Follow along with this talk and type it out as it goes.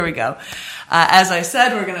we go. As I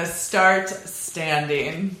said, we're going to start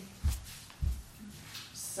standing.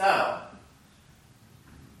 So,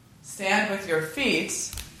 stand with your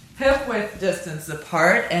feet hip-width distance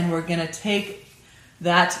apart, and we're going to take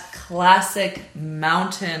that classic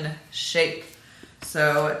mountain shape.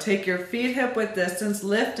 So, take your feet hip-width distance,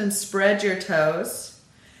 lift and spread your toes,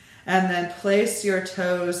 and then place your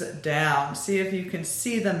toes down. See if you can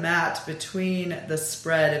see the mat between the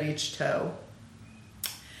spread of each toe.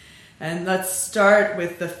 And let's start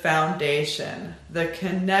with the foundation, the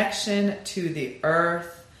connection to the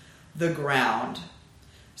earth, the ground.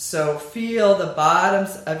 So feel the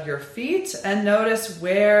bottoms of your feet and notice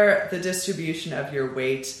where the distribution of your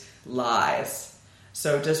weight lies.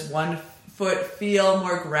 So does one foot feel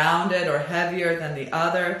more grounded or heavier than the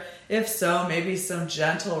other? If so, maybe some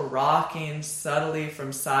gentle rocking subtly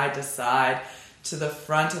from side to side, to the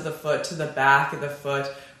front of the foot, to the back of the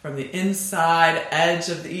foot, from the inside edge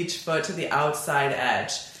of each foot to the outside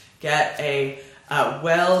edge. Get a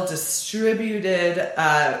well-distributed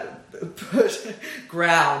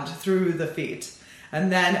ground through the feet.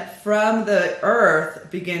 And then from the earth,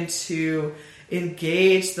 begin to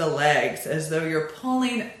engage the legs as though you're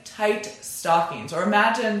pulling tight stockings. Or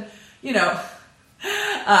imagine,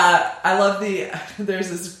 I love there's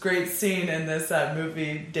this great scene in this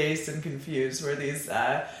movie, Dazed and Confused, where these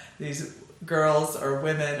girls or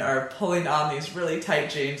women are pulling on these really tight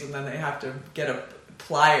jeans, and then they have to get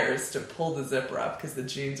pliers to pull the zipper up because the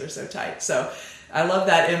jeans are so tight. So I love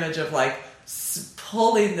that image of like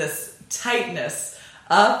pulling this tightness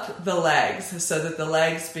up the legs so that the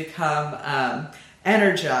legs become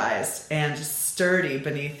energized and sturdy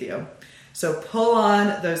beneath you. So pull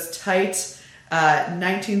on those tight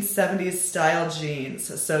 1970s style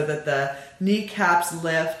jeans so that the kneecaps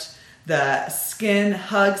lift, the skin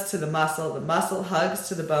hugs to the muscle hugs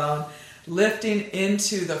to the bone, lifting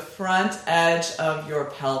into the front edge of your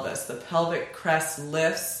pelvis. The pelvic crest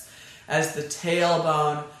lifts as the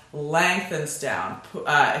tailbone lengthens down,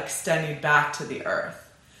 extending back to the earth.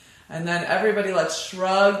 And then everybody, let's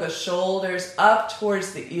shrug the shoulders up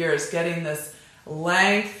towards the ears, getting this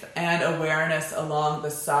length and awareness along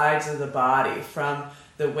the sides of the body, from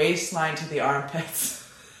the waistline to the armpits.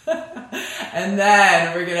 And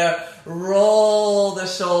then we're going to roll the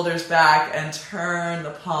shoulders back and turn the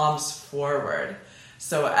palms forward.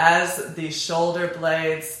 So as the shoulder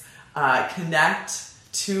blades connect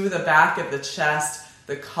to the back of the chest,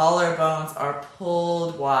 the collarbones are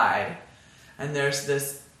pulled wide. And there's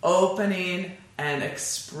this opening and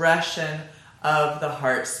expression of the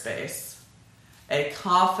heart space. A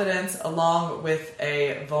confidence along with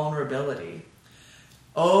a vulnerability.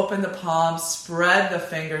 Open the palms, spread the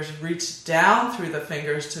fingers, reach down through the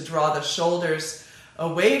fingers to draw the shoulders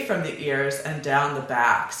away from the ears and down the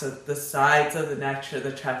back so that the sides of the neck,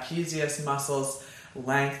 the trapezius muscles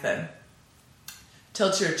lengthen.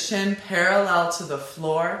 Tilt your chin parallel to the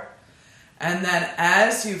floor. And then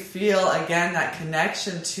as you feel, again, that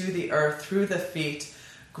connection to the earth through the feet,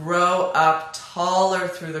 grow up taller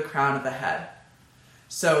through the crown of the head.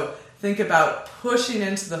 So think about pushing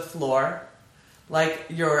into the floor like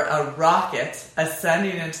you're a rocket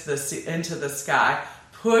ascending into the sky,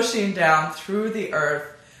 pushing down through the earth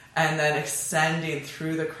and then extending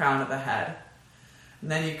through the crown of the head.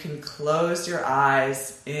 And then you can close your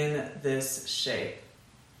eyes in this shape.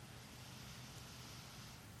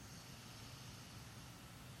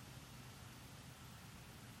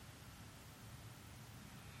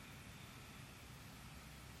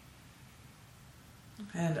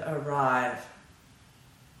 And arrive.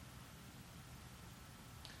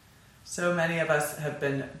 So many of us have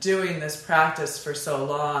been doing this practice for so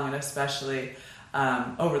long, and especially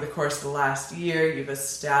over the course of the last year, you've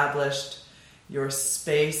established your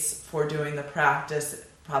space for doing the practice,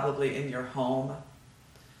 probably in your home.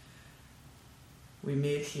 We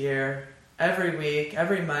meet here every week,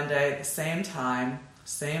 every Monday, at the same time,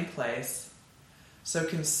 same place. So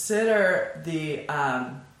consider the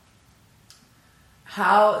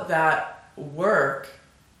how that work,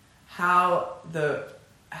 how the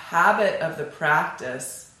habit of the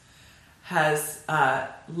practice has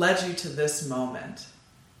led you to this moment.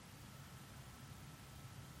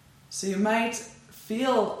 So you might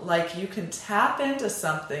feel like you can tap into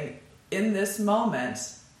something in this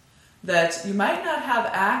moment that you might not have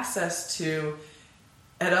access to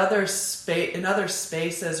at in other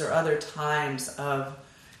spaces or other times of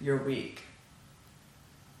your week.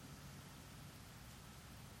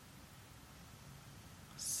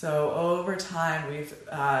 So over time, we've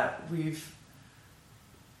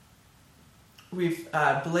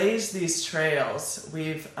blazed these trails.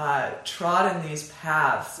 We've trodden these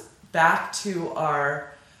paths back to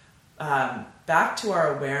our back to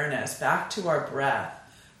our awareness, back to our breath,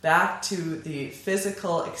 back to the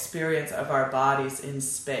physical experience of our bodies in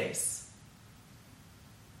space.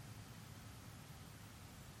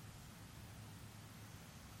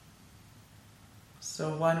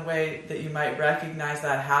 So one way that you might recognize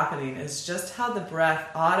that happening is just how the breath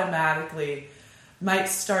automatically might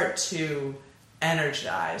start to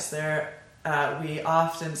energize. We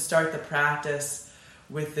often start the practice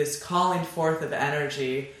with this calling forth of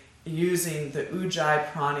energy using the Ujjayi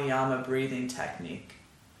pranayama breathing technique.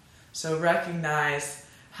 So recognize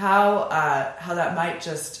how that might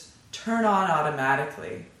just turn on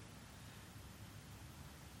automatically.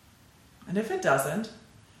 And if it doesn't,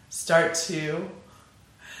 start to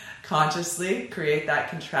consciously create that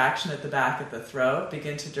contraction at the back of the throat.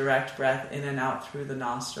 Begin to direct breath in and out through the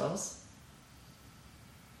nostrils.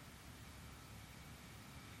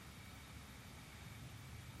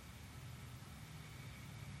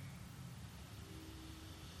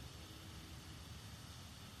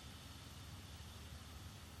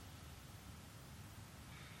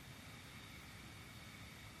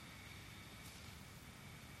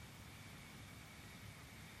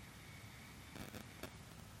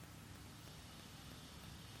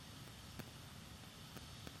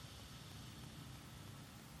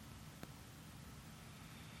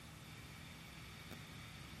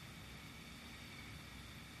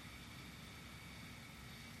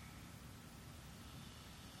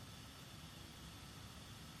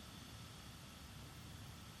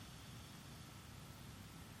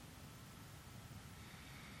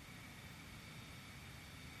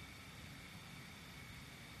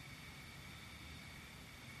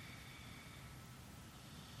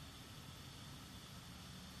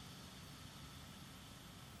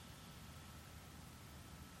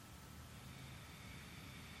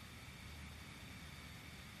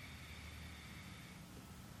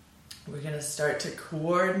 We're going to start to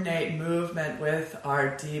coordinate movement with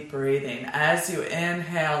our deep breathing. As you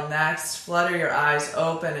inhale next, flutter your eyes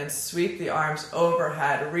open and sweep the arms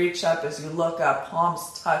overhead. Reach up as you look up,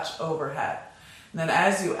 palms touch overhead. And then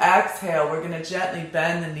as you exhale, we're going to gently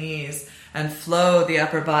bend the knees and flow the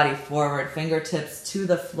upper body forward. Fingertips to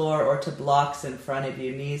the floor or to blocks in front of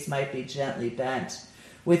you. Knees might be gently bent.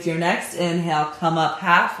 With your next inhale, come up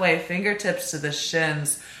halfway, fingertips to the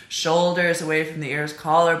shins, shoulders away from the ears,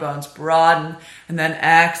 collarbones broaden, and then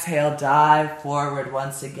exhale, dive forward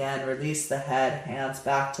once again. Release the head, hands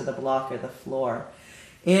back to the block or the floor.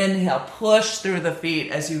 Inhale, push through the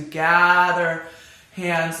feet as you gather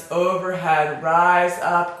hands overhead, rise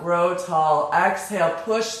up, grow tall. Exhale,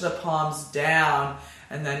 push the palms down,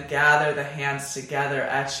 and then gather the hands together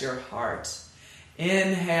at your heart.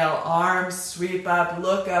 Inhale, arms sweep up,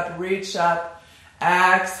 look up, reach up.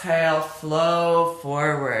 Exhale, flow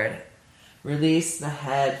forward. Release the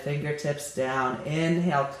head, fingertips down.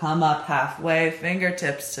 Inhale, come up halfway,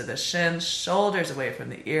 fingertips to the shins, shoulders away from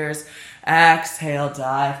the ears. Exhale,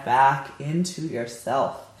 dive back into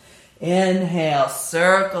yourself. Inhale,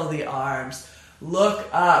 circle the arms, look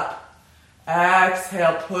up.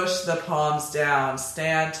 Exhale, push the palms down.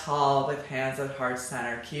 Stand tall with hands at heart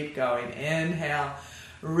center. Keep going. Inhale,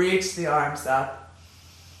 reach the arms up.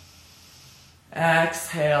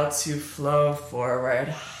 Exhale to flow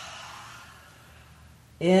forward.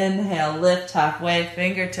 Inhale, lift halfway,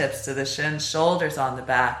 fingertips to the shins, shoulders on the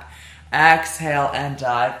back. Exhale and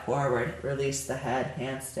dive forward. Release the head,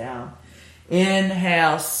 hands down.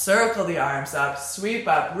 Inhale, circle the arms up, sweep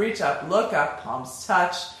up, reach up, look up, palms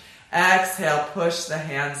touch. Exhale, push the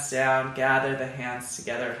hands down, gather the hands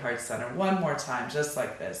together at heart center. One more time, just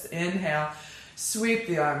like this. Inhale, sweep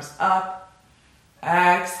the arms up.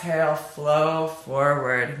 Exhale, flow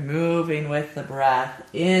forward, moving with the breath.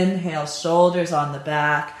 Inhale, shoulders on the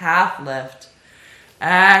back, half lift.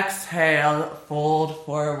 Exhale, fold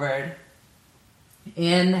forward.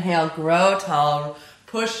 Inhale, grow tall,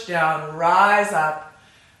 push down, rise up.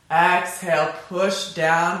 Exhale, push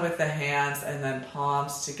down with the hands and then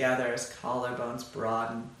palms together as collarbones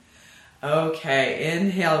broaden. Okay,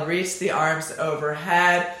 inhale, reach the arms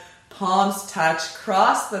overhead, palms touch,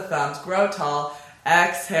 cross the thumbs, grow tall.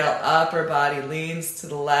 Exhale, upper body leans to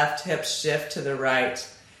the left, hips shift to the right.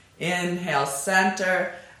 Inhale,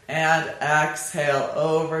 center, and exhale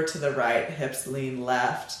over to the right, hips lean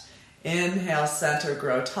left. Inhale, center,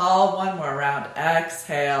 grow tall. One more round.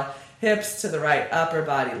 Exhale, hips to the right, upper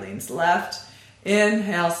body leans left.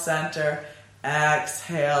 Inhale, center.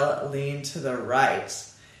 Exhale, lean to the right.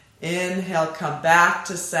 Inhale, come back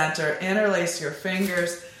to center. Interlace your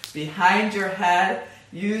fingers behind your head.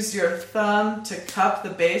 Use your thumb to cup the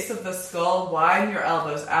base of the skull. Widen your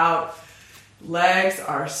elbows out. Legs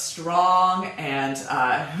are strong and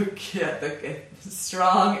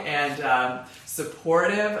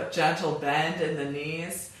supportive. A gentle bend in the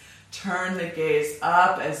knees. Turn the gaze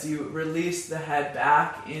up as you release the head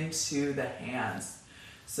back into the hands.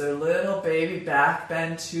 So little baby back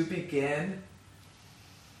bend to begin.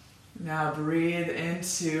 Now breathe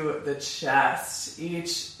into the chest.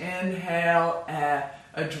 Each inhale,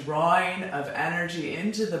 a drawing of energy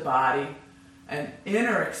into the body, an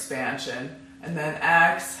inner expansion, and then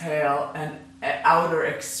exhale, an outer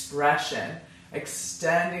expression,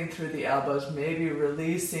 extending through the elbows, maybe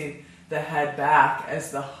releasing the head back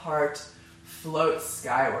as the heart floats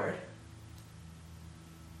skyward.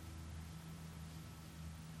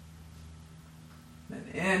 Then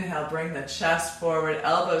inhale, bring the chest forward,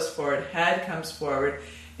 elbows forward, head comes forward.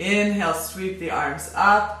 Inhale, sweep the arms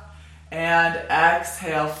up, and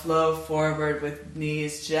exhale, flow forward with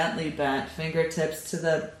knees gently bent, fingertips to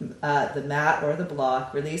the mat or the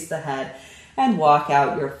block. Release the head and walk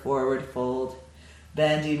out your forward fold,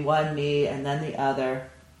 bending one knee and then the other.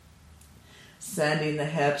 Sending the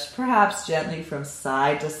hips perhaps gently from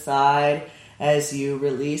side to side as you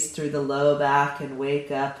release through the low back and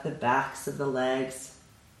wake up the backs of the legs.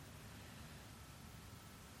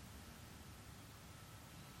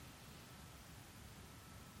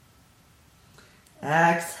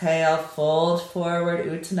 Exhale, fold forward,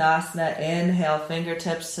 Uttanasana. Inhale,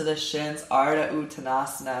 fingertips to the shins, Ardha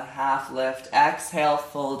Uttanasana, half lift. Exhale,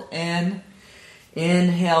 fold in.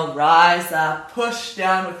 Inhale, rise up, push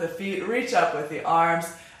down with the feet, reach up with the arms.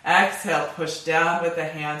 Exhale, push down with the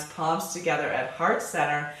hands, palms together at heart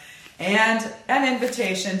center. And an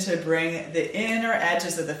invitation to bring the inner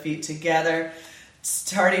edges of the feet together,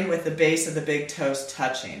 starting with the base of the big toes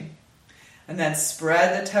touching. And then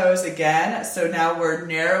spread the toes again. So now we're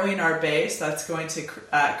narrowing our base. That's going to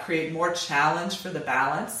create more challenge for the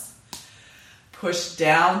balance. Push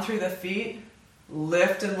down through the feet.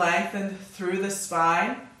 Lift and lengthen through the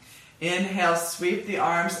spine. Inhale, sweep the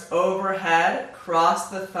arms overhead, cross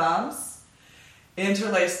the thumbs,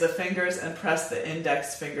 interlace the fingers and press the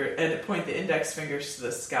index finger and point the index fingers to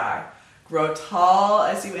the sky. Grow tall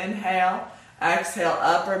as you inhale. Exhale,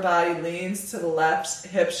 upper body leans to the left,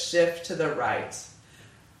 hips shift to the right.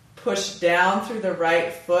 Push down through the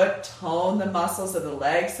right foot, tone the muscles of the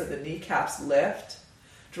legs so the kneecaps lift.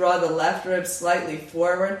 Draw the left rib slightly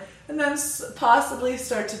forward. And then possibly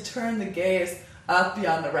start to turn the gaze up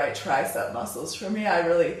beyond the right tricep muscles. For me, I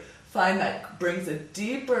really find that brings a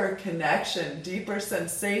deeper connection, deeper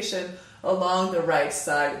sensation along the right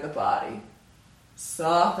side of the body.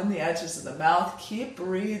 Soften the edges of the mouth. Keep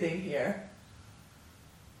breathing here.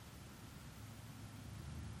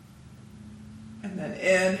 And then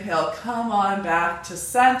inhale, come on back to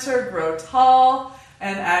center, grow tall,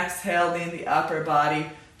 and exhale, lean the upper body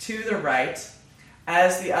to the right.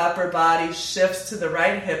 As the upper body shifts to the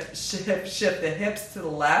right, shift the hips to the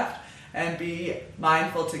left, and be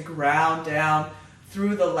mindful to ground down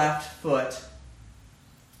through the left foot.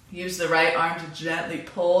 Use the right arm to gently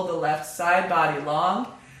pull the left side body long,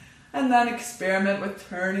 and then experiment with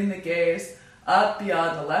turning the gaze up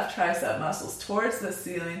beyond the left tricep muscles towards the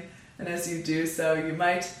ceiling. And as you do so, you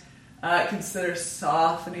might consider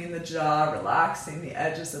softening the jaw, relaxing the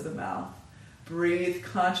edges of the mouth. Breathe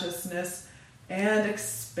consciousness and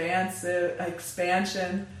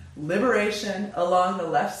expansion, liberation along the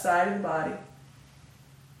left side of the body.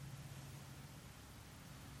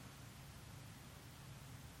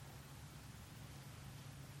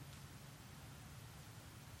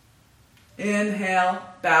 Inhale,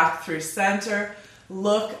 back through center.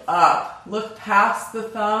 Look up. Look past the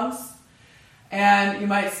thumbs. And you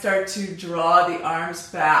might start to draw the arms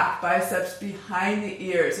back, biceps behind the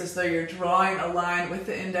ears, as though you're drawing a line with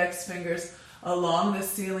the index fingers along the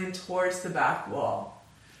ceiling towards the back wall.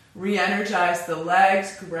 Re-energize the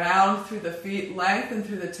legs, ground through the feet, lengthen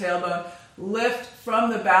through the tailbone, lift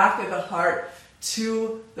from the back of the heart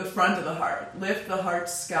to the front of the heart. Lift the heart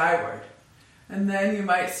skyward. And then you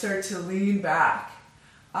might start to lean back.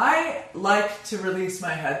 I like to release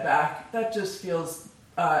my head back. That just feels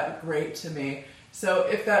great to me. So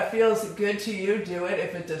if that feels good to you, do it.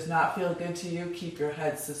 If it does not feel good to you, keep your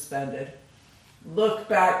head suspended. Look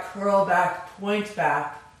back, curl back, point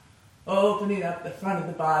back, opening up the front of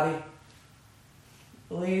the body,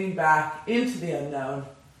 leaning back into the unknown.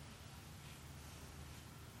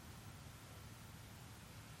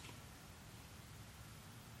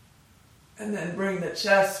 And then bring the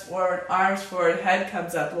chest forward, arms forward, head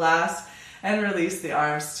comes up last, and release the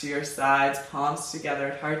arms to your sides, palms together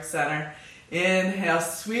at heart center. Inhale,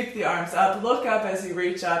 sweep the arms up, look up as you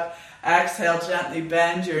reach up. Exhale, gently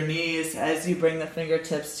bend your knees as you bring the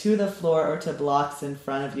fingertips to the floor or to blocks in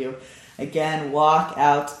front of you. Again, walk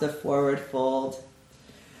out the forward fold.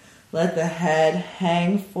 Let the head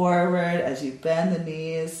hang forward as you bend the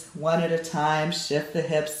knees one at a time. Shift the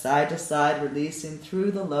hips side to side, releasing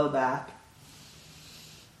through the low back.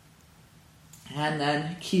 And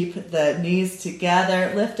then keep the knees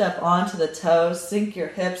together. Lift up onto the toes. Sink your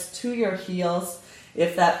hips to your heels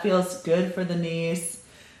if that feels good for the knees.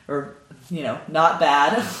 Or, not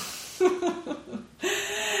bad.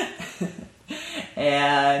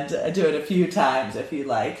 And do it a few times if you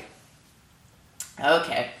like.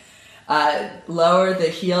 Okay. Lower the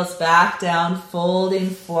heels back down, folding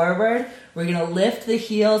forward. We're going to lift the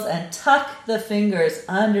heels and tuck the fingers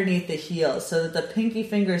underneath the heels so that the pinky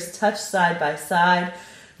fingers touch side by side.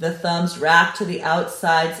 The thumbs wrap to the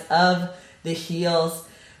outsides of the heels,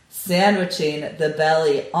 sandwiching the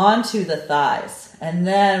belly onto the thighs. And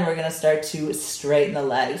then we're going to start to straighten the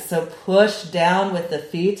legs. So push down with the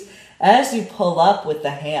feet as you pull up with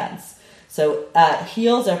the hands. So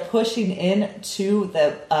heels are pushing into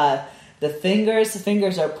the fingers. The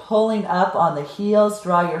fingers are pulling up on the heels.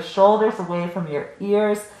 Draw your shoulders away from your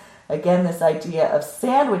ears. Again, this idea of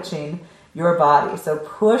sandwiching your body. So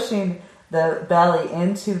pushing the belly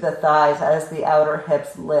into the thighs as the outer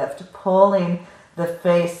hips lift. Pulling the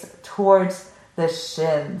face towards the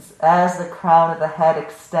shins as the crown of the head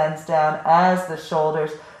extends down, as the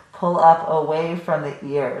shoulders pull up away from the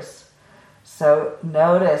ears. So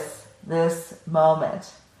notice this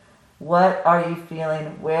moment. What are you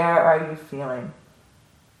feeling? Where are you feeling?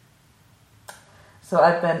 So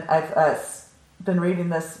I've been reading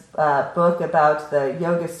this book about the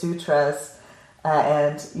Yoga Sutras,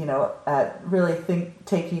 and really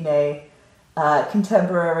taking a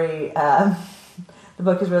contemporary. The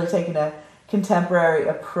book is really taking a contemporary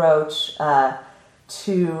approach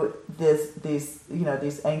to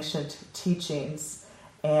these ancient teachings.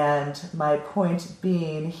 And my point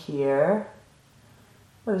being here,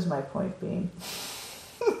 what is my point being?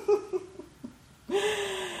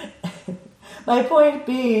 My point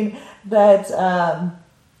being that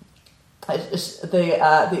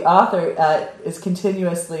the author is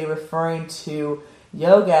continuously referring to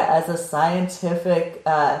yoga as a scientific,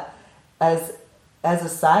 as a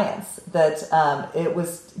science, that it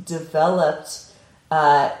was developed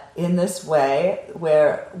in this way,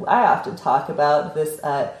 where I often talk about this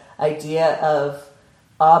idea of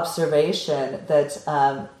observation,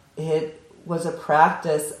 that it was a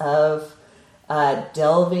practice of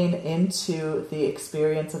delving into the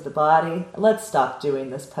experience of the body. Let's stop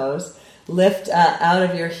doing this pose. Lift out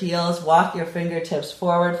of your heels, walk your fingertips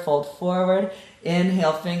forward, fold forward.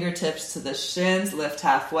 Inhale, fingertips to the shins, lift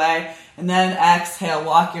halfway. And then exhale,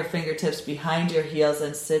 walk your fingertips behind your heels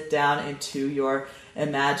and sit down into your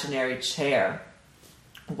imaginary chair.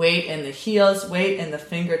 Weight in the heels, weight in the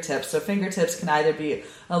fingertips. So fingertips can either be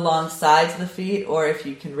alongside the feet, or if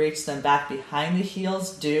you can reach them back behind the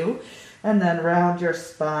heels, do. And then round your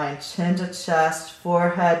spine, chin to chest,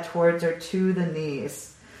 forehead towards or to the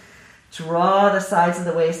knees. Draw the sides of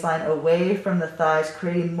the waistline away from the thighs,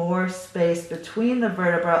 creating more space between the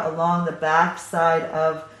vertebra along the back side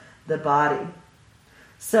of the body.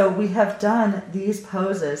 So we have done these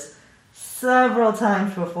poses several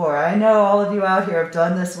times before. I know all of you out here have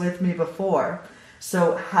done this with me before.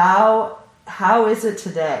 So how is it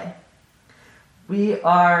today? We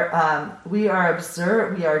are running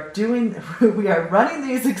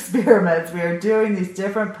these experiments. We are doing these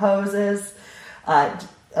different poses,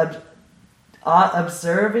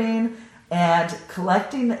 observing and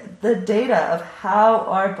collecting the data of how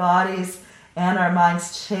our bodies and our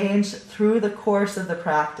minds change through the course of the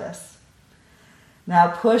practice. Now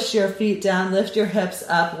push your feet down, lift your hips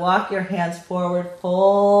up, walk your hands forward,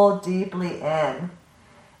 fold deeply in.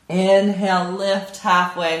 Inhale, lift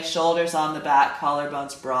halfway, shoulders on the back,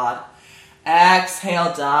 collarbones broad.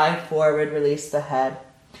 Exhale, dive forward, release the head.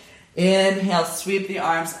 Inhale, sweep the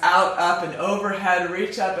arms out, up and overhead.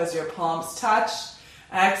 Reach up as your palms touch.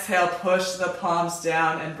 Exhale, push the palms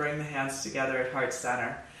down and bring the hands together at heart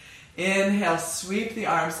center. Inhale, sweep the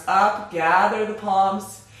arms up, gather the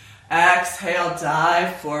palms. Exhale,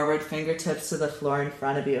 dive forward, fingertips to the floor in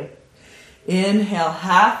front of you. Inhale,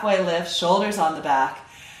 halfway lift, shoulders on the back.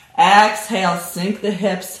 Exhale, sink the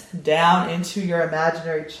hips down into your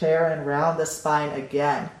imaginary chair and round the spine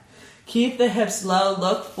again. Keep the hips low,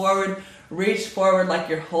 look forward, reach forward like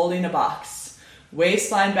you're holding a box.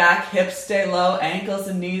 Waistline back, hips stay low, ankles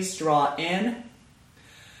and knees draw in.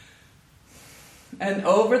 And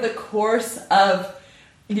over the course of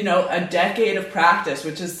a decade of practice,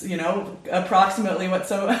 which is, approximately what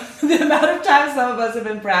the amount of time some of us have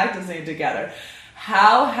been practicing together.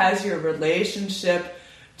 How has your relationship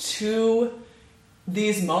to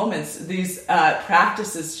these moments, these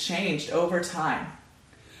practices changed over time?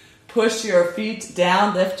 Push your feet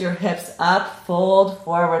down, lift your hips up, fold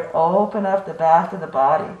forward, open up the back of the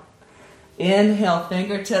body. Inhale,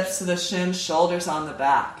 fingertips to the shins, shoulders on the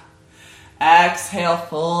back. Exhale,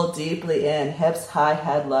 fold deeply in, hips high,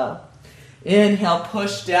 head low. Inhale,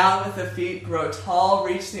 push down with the feet, grow tall,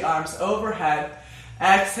 reach the arms overhead.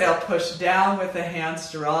 Exhale, push down with the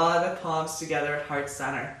hands, draw the palms together at heart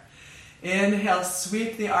center. Inhale,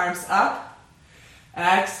 sweep the arms up.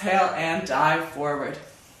 Exhale, and dive forward.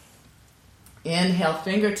 Inhale,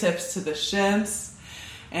 fingertips to the shins.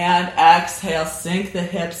 And exhale, sink the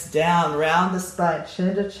hips down, round the spine,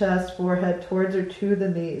 chin to chest, forehead towards or to the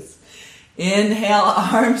knees. Inhale,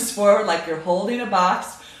 arms forward like you're holding a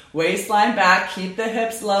box. Waistline back, keep the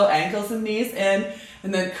hips low, ankles and knees in.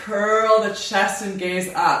 And then curl the chest and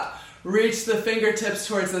gaze up. Reach the fingertips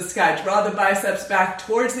towards the sky. Draw the biceps back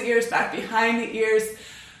towards the ears, back behind the ears.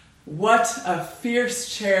 What a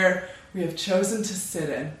fierce chair we have chosen to sit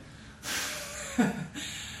in.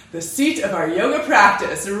 The seat of our yoga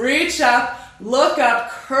practice. Reach up, look up,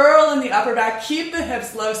 curl in the upper back. Keep the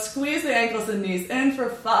hips low. Squeeze the ankles and knees in for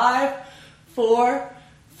 5, 4,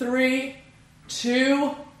 3,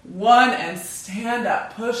 2, 1. And stand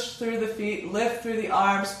up. Push through the feet. Lift through the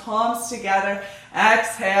arms. Palms together.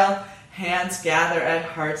 Exhale. Hands gather at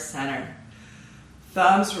heart center.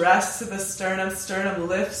 Thumbs rest to the sternum. Sternum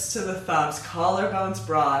lifts to the thumbs. Collarbones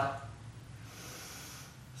broad.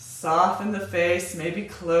 Soften the face, maybe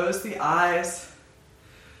close the eyes.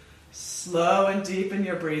 Slow and deepen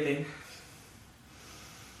your breathing.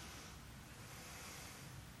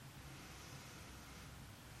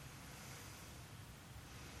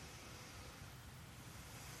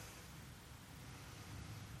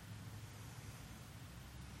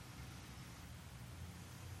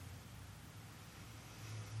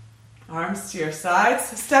 Arms to your sides.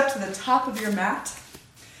 Step to the top of your mat.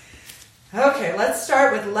 Okay, let's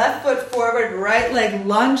start with left foot forward, right leg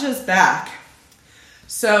lunges back.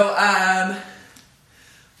 So,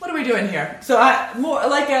 what are we doing here? So, more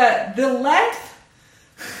like the length.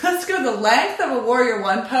 Let's go the length of a warrior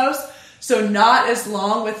one pose. So, not as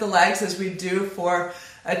long with the legs as we do for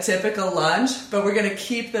a typical lunge, but we're going to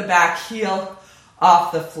keep the back heel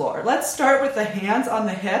off the floor. Let's start with the hands on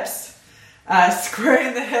the hips,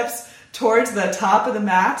 squaring the hips towards the top of the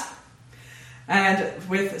mat. And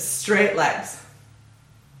with straight legs.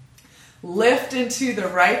 Lift into the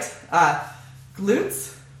right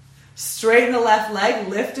glutes. Straighten the left leg.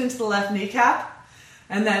 Lift into the left kneecap.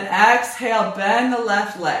 And then exhale, bend the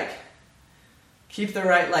left leg. Keep the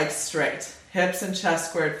right leg straight. Hips and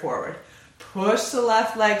chest squared forward. Push the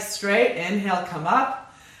left leg straight. Inhale, come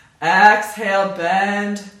up. Exhale,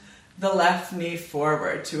 bend the left knee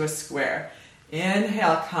forward to a square.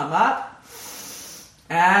 Inhale, come up.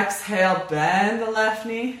 Exhale, bend the left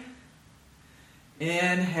knee.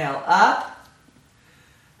 Inhale, up.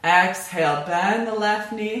 Exhale, bend the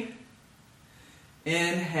left knee.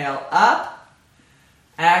 Inhale, up.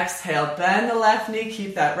 Exhale, bend the left knee.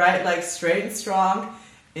 Keep that right leg straight and strong.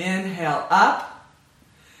 Inhale, up.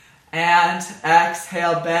 And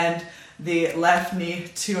exhale, bend the left knee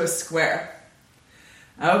to a square.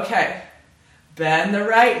 Okay. Bend the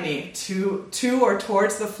right knee to or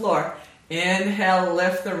towards the floor. Inhale,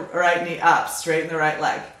 lift the right knee up, straighten the right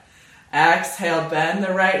leg. Exhale, bend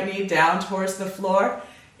the right knee down towards the floor.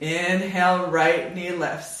 Inhale, right knee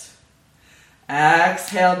lifts.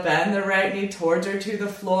 Exhale, bend the right knee towards or to the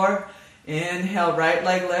floor. Inhale, right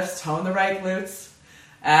leg lifts, tone the right glutes.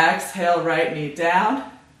 Exhale, right knee down.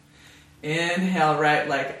 Inhale, right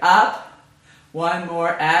leg up. One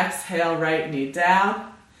more, exhale, right knee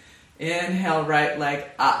down. Inhale, right leg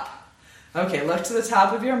up. Okay, look to the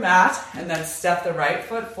top of your mat and then step the right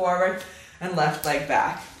foot forward and left leg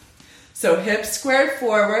back. So hips squared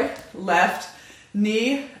forward, left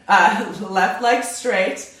knee, left leg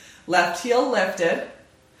straight, left heel lifted.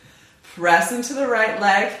 Press into the right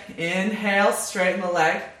leg. Inhale, straighten the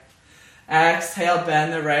leg. Exhale,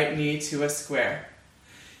 bend the right knee to a square.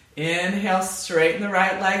 Inhale, straighten the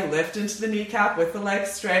right leg, lift into the kneecap with the leg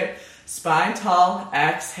straight, spine tall.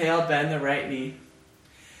 Exhale, bend the right knee.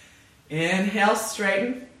 Inhale,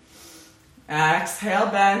 straighten. Exhale,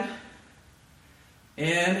 bend.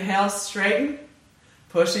 Inhale, straighten.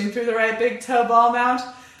 Pushing through the right big toe ball mount.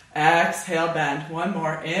 Exhale, bend. One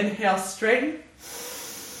more. Inhale, straighten.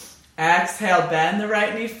 Exhale, bend the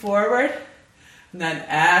right knee forward. And then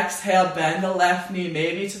exhale, bend the left knee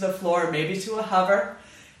maybe to the floor, maybe to a hover.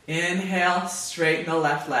 Inhale, straighten the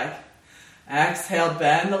left leg. Exhale,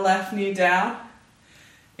 bend the left knee down.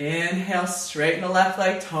 Inhale, straighten the left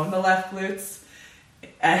leg, tone the left glutes.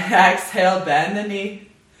 Exhale, bend the knee.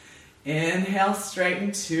 Inhale,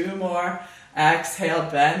 straighten, 2 more. Exhale,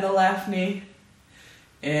 bend the left knee.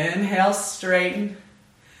 Inhale, straighten.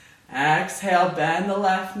 Exhale, bend the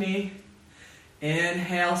left knee.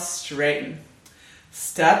 Inhale, straighten.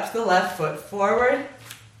 Step the left foot forward.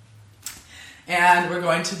 And we're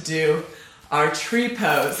going to do our tree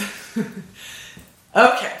pose.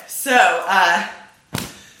 Okay, so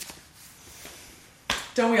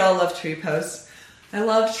don't we all love tree pose? I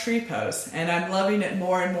love tree pose, and I'm loving it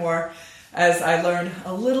more and more as I learn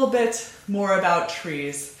a little bit more about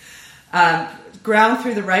trees. Ground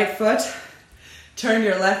through the right foot. Turn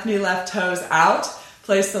your left knee, left toes out.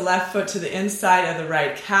 Place the left foot to the inside of the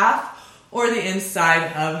right calf or the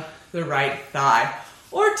inside of the right thigh.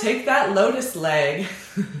 Or take that lotus leg.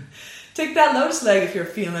 Take that lotus leg if you're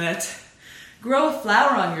feeling it. Grow a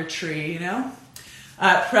flower on your tree, you know.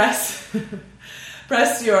 Press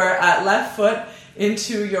your left foot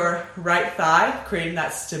into your right thigh, creating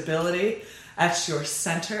that stability at your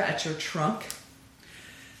center, at your trunk.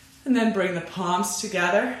 And then bring the palms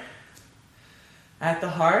together at the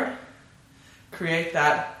heart. Create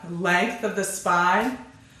that length of the spine,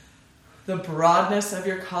 the broadness of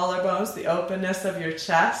your collarbones, the openness of your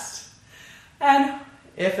chest. And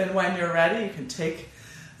if and when you're ready, you can take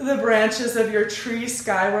the branches of your tree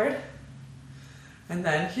skyward. And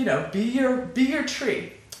then, be your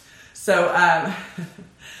tree. So I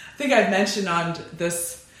think I've mentioned on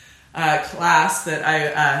this class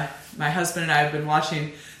that my husband and I have been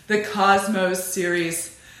watching the Cosmos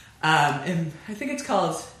series. And I think it's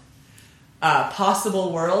called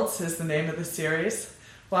Possible Worlds is the name of the series.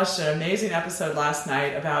 Watched an amazing episode last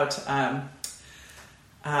night about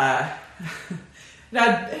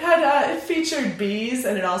it featured bees,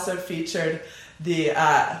 and it also featured the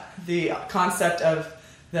concept of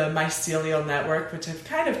the mycelial network, which I've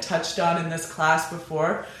kind of touched on in this class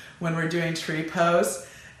before when we're doing tree pose.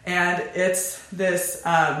 And it's this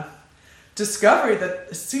discovery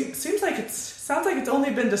that sounds like it's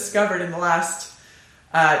only been discovered in the last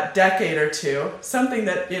decade or two. Something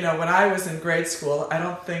that, when I was in grade school, I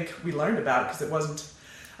don't think we learned about because it wasn't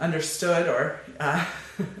understood, or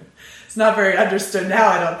it's not very understood now,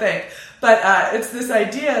 I don't think. But it's this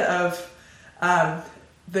idea of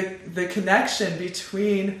the connection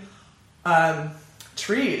between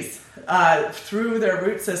trees through their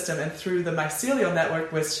root system and through the mycelial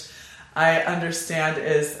network, which I understand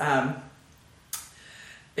is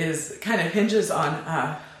kind of hinges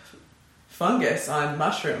on fungus, on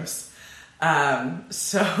mushrooms.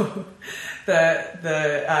 So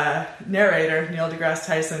the narrator, Neil deGrasse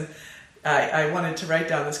Tyson, I wanted to write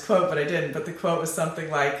down this quote, but I didn't. But the quote was something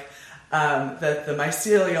like that the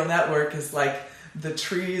mycelial network is like the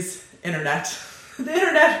trees' internet.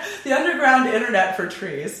 The underground internet for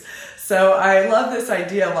trees. So I love this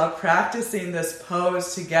idea while practicing this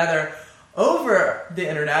pose together over the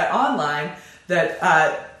internet, online,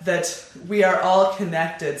 that we are all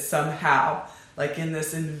connected somehow. Like in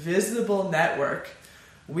this invisible network,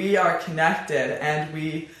 we are connected and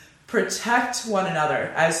we protect one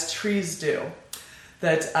another as trees do.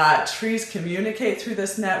 That trees communicate through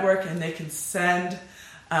this network, and they can send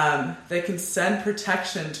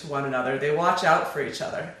protection to one another. They watch out for each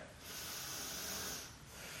other.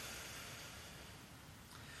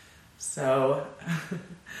 So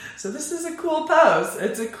this is a cool pose.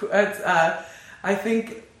 I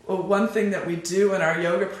think one thing that we do in our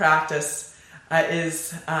yoga practice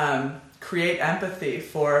is create empathy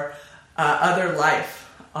for other life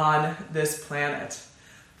on this planet,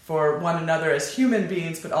 for one another as human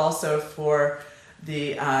beings, but also for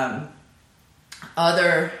the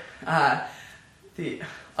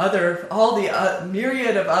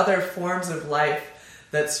myriad of other forms of life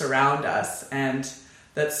that surround us and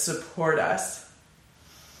that support us.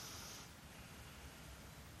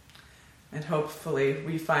 And hopefully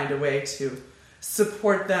we find a way to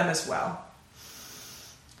support them as well.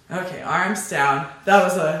 Okay, arms down.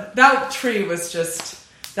 That tree was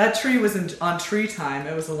on tree time.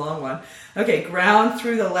 It was a long one. Okay, ground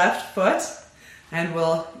through the left foot, and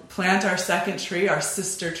we'll plant our second tree, our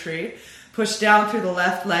sister tree. Push down through the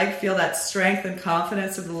left leg. Feel that strength and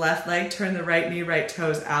confidence of the left leg. Turn the right knee, right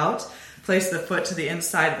toes out. Place the foot to the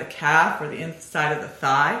inside of the calf or the inside of the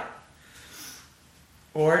thigh.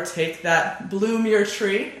 Or take that, bloom your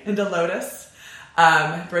tree into lotus.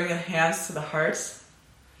 Bring the hands to the heart.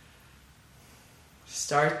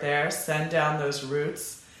 Start there. Send down those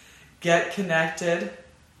roots. Get connected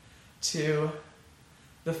to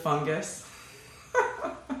the fungus.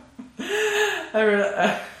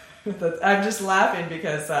 I'm just laughing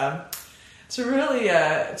because it's really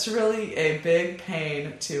a big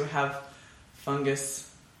pain to have fungus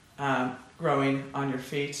growing on your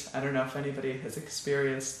feet. I don't know if anybody has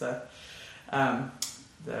experienced the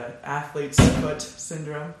athlete's foot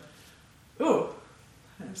syndrome. Ooh,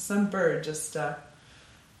 some bird just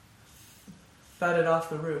thudded off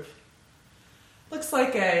the roof. Looks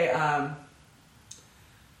like I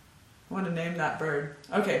want to name that bird.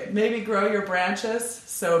 Okay, maybe grow your branches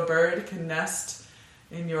so a bird can nest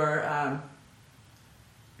in your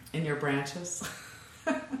branches.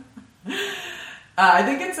 I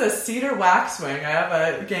think it's a cedar waxwing. I have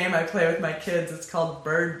a game I play with my kids. It's called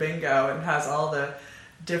Bird Bingo and has all the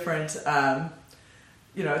different,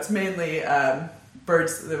 it's mainly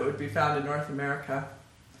birds that would be found in North America.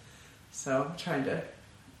 So I'm trying to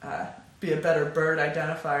be a better bird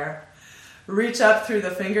identifier. Reach up through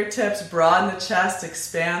the fingertips, broaden the chest,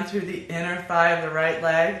 expand through the inner thigh of the right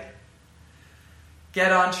leg.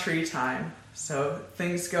 Get on tree time. So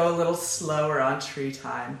things go a little slower on tree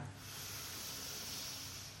time.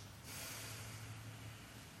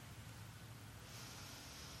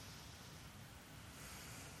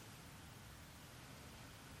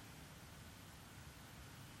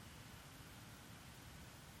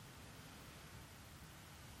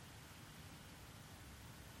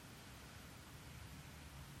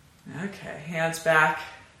 Okay, hands back,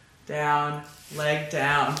 down, leg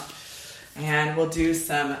down. And we'll do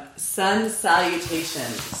some sun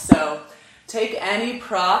salutations. So take any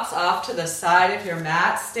props off to the side of your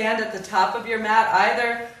mat. Stand at the top of your mat,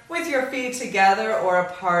 either with your feet together or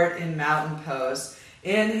apart in mountain pose.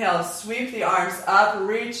 Inhale, sweep the arms up,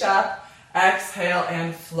 reach up. Exhale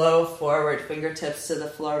and flow forward. Fingertips to the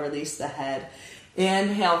floor, release the head.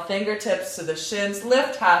 Inhale, fingertips to the shins,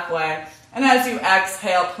 lift halfway. And as you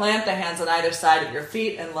exhale, plant the hands on either side of your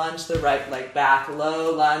feet and lunge the right leg back.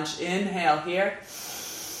 Low lunge. Inhale here.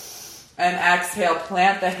 And exhale,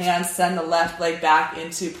 plant the hands, send the left leg back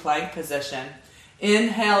into plank position.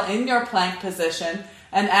 Inhale in your plank position.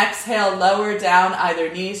 And exhale, lower down either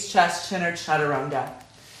knees, chest, chin, or chaturanga.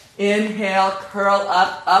 Inhale, curl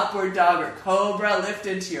up, upward dog or cobra. Lift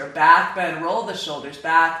into your back bend. Roll the shoulders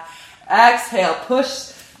back. Exhale,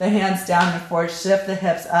 push the hands down and forward, shift the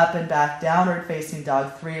hips up and back, downward facing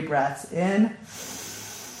dog, 3 breaths in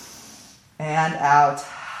and out.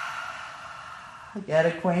 Get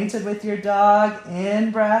acquainted with your dog, in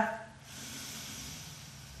breath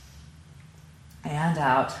and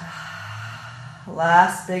out.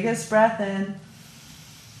 Last biggest breath in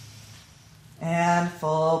and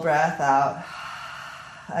full breath out.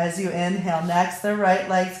 As you inhale, next the right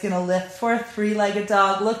leg's going to lift for a 3-legged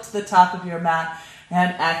dog. Look to the top of your mat.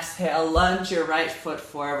 And exhale, lunge your right foot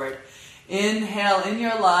forward. Inhale in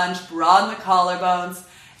your lunge, broaden the collarbones.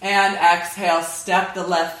 And exhale, step the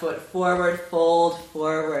left foot forward, fold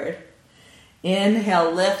forward. Inhale,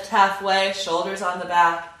 lift halfway, shoulders on the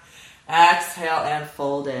back. Exhale and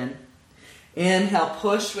fold in. Inhale,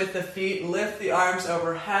 push with the feet, lift the arms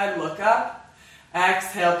overhead, look up.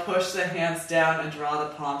 Exhale, push the hands down and draw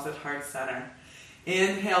the palms at heart center.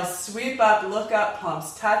 Inhale, sweep up, look up,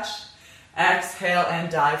 palms touch. Exhale and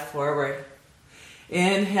dive forward.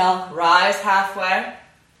 Inhale, rise halfway.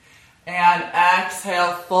 And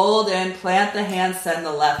exhale, fold in, plant the hands, send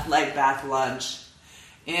the left leg back, lunge.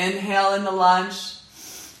 Inhale in the lunge.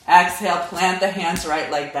 Exhale, plant the hands, right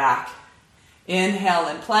leg back. Inhale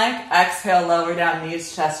in plank. Exhale, lower down,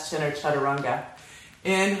 knees, chest, chin, or chaturanga.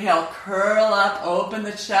 Inhale, curl up, open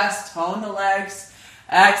the chest, tone the legs.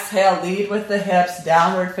 Exhale, lead with the hips,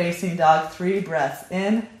 downward facing dog, 3 breaths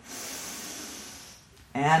in.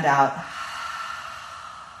 And out.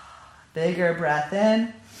 Bigger breath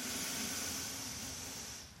in.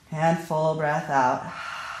 And full breath out.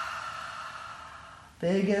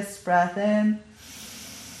 Biggest breath in.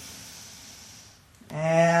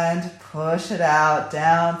 And push it out.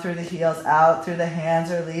 Down through the heels, out through the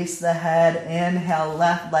hands. Release the head. Inhale,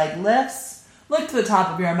 left leg lifts. Look to the top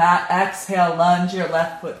of your mat. Exhale, lunge your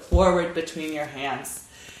left foot forward between your hands.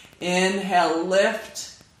 Inhale, lift.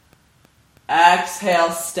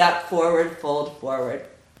 Exhale, step forward, fold forward.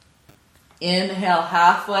 Inhale,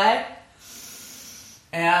 halfway.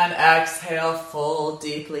 And exhale, fold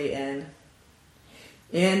deeply in.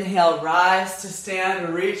 Inhale, rise to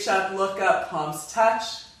stand, reach up, look up, palms touch.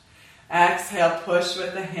 Exhale, push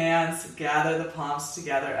with the hands, gather the palms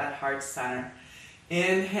together at heart center.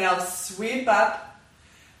 Inhale, sweep up.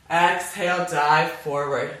 Exhale, dive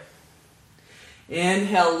forward.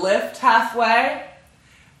 Inhale, lift halfway.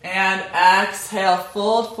 And exhale,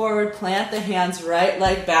 fold forward, plant the hands, right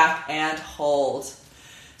leg back, and hold.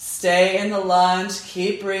 Stay in the lunge.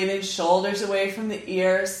 Keep breathing. Shoulders away from the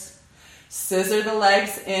ears. Scissor the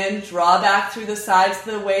legs in. Draw back through the sides of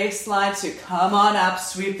the waistline to come on up.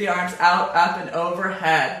 Sweep the arms out, up, and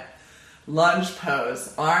overhead. Lunge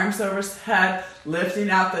pose. Arms overhead, lifting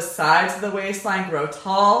out the sides of the waistline. Grow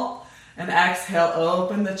tall. And exhale,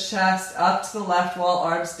 open the chest up to the left wall.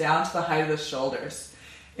 Arms down to the height of the shoulders.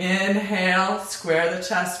 Inhale, square the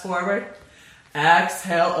chest forward.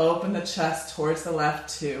 Exhale, open the chest towards the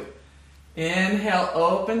left 2. Inhale,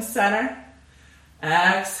 open center.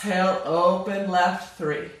 Exhale, open left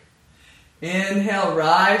 3. Inhale,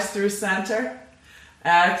 rise through center.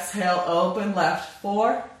 Exhale, open left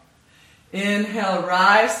 4. Inhale,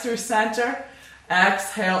 rise through center.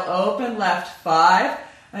 Exhale, open left 5.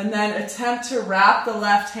 And then attempt to wrap the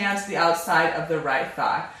left hand to the outside of the right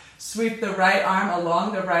thigh. Sweep the right arm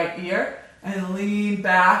along the right ear and lean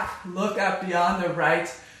back. Look up beyond the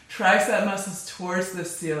right tricep muscles towards the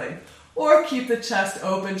ceiling. Or keep the chest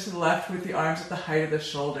open to the left with the arms at the height of the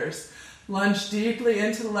shoulders. Lunge deeply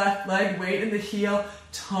into the left leg, weight in the heel,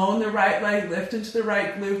 tone the right leg, lift into the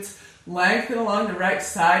right glutes, lengthen along the right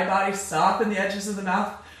side body, soften the edges of the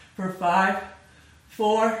mouth for 5,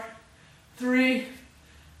 4, 3,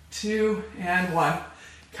 2, and 1.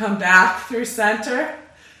 Come back through center,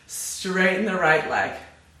 straighten the right leg.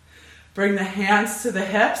 Bring the hands to the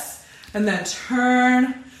hips, and then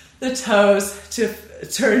turn the toes to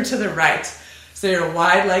turn to the right. So your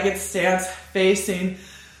wide-legged stance facing,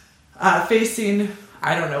 I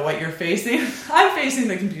don't know what you're facing. I'm facing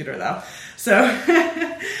the computer though. So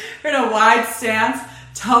you're in a wide stance,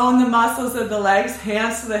 tone the muscles of the legs,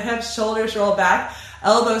 hands to the hips, shoulders roll back,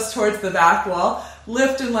 elbows towards the back wall,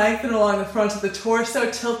 lift and lengthen along the front of the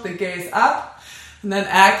torso, tilt the gaze up, and then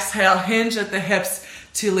exhale, hinge at the hips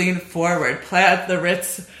to lean forward. Plant the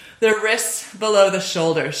wrists below the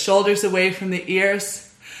shoulders, shoulders away from the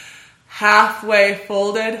ears, halfway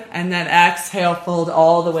folded, and then exhale, fold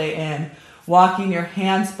all the way in. Walking your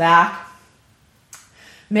hands back.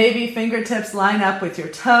 Maybe fingertips line up with your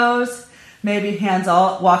toes. Maybe hands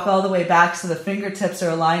walk all the way back so the fingertips are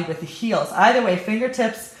aligned with the heels. Either way,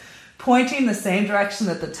 fingertips pointing the same direction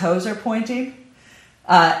that the toes are pointing.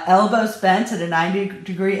 Elbows bent at a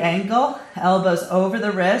 90-degree angle. Elbows over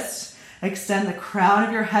the wrist. Extend the crown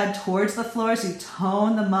of your head towards the floor as you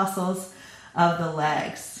tone the muscles of the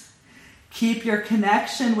legs. Keep your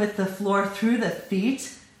connection with the floor through the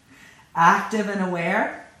feet, active and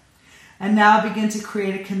aware. And now begin to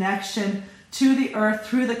create a connection to the earth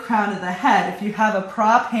through the crown of the head. If you have a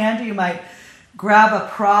prop handy, you might grab a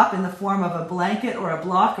prop in the form of a blanket or a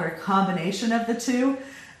block or a combination of the two,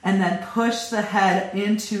 and then push the head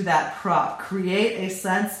into that prop. Create a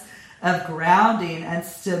sense of grounding and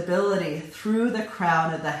stability through the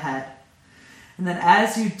crown of the head. And then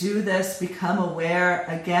as you do this, become aware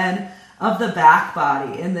again of the back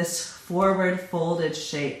body in this forward folded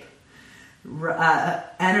shape.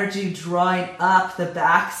 Energy drawing up the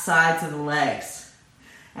back sides of the legs,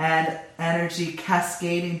 and energy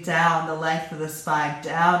cascading down the length of the spine,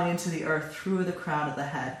 down into the earth through the crown of the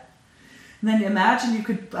head. And then imagine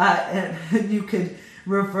you could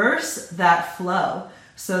reverse that flow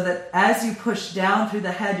so that as you push down through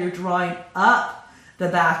the head, you're drawing up the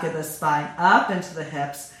back of the spine, up into the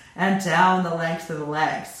hips, and down the length of the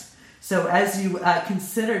legs. So as you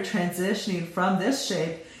consider transitioning from this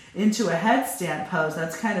shape into a headstand pose,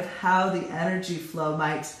 that's kind of how the energy flow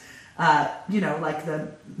might, like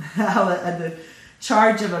how the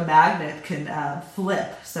charge of a magnet can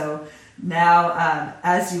flip. So now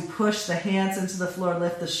as you push the hands into the floor,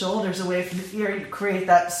 lift the shoulders away from the ear, you create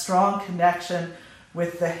that strong connection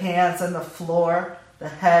with the hands and the floor, the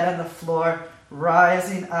head and the floor,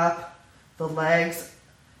 rising up the legs.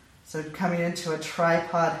 So coming into a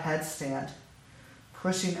tripod headstand.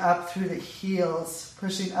 Pushing up through the heels,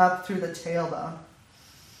 pushing up through the tailbone.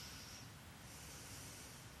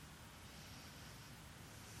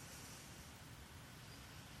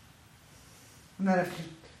 And then if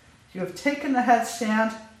you have taken the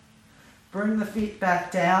headstand, bring the feet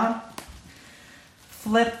back down.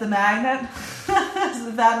 Flip the magnet,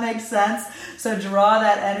 if that makes sense. So draw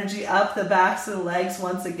that energy up the backs of the legs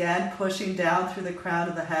once again, pushing down through the crown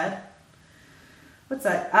of the head. What's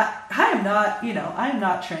that? I am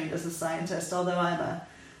not trained as a scientist, although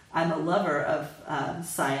I'm a lover of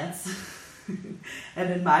science, an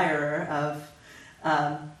admirer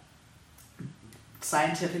of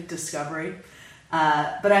scientific discovery.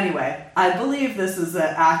 But anyway, I believe this is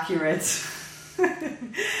an accurate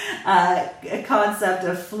concept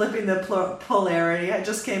of flipping the polarity. I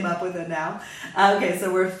just came up with it now. Okay,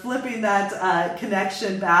 so we're flipping that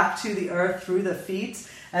connection back to the earth through the feet.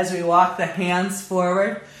 as we walk the hands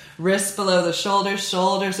forward, wrists below the shoulders,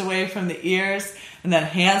 shoulders away from the ears, and then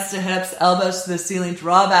hands to hips, elbows to the ceiling,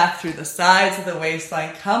 draw back through the sides of the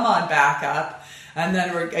waistline, come on back up, and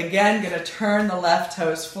then we're again going to turn the left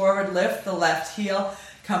toes forward, lift the left heel,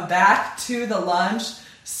 come back to the lunge,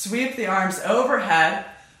 sweep the arms overhead,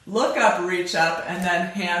 look up, reach up, and then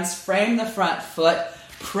hands frame the front foot,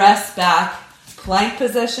 press back, plank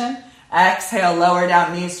position, exhale, lower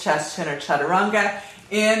down knees, chest, chin, or chaturanga,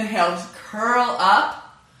 inhale, curl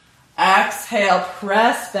up, exhale,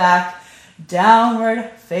 press back, downward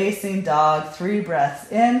facing dog, 3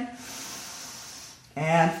 breaths in,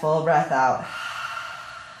 and full breath out.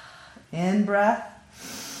 In breath,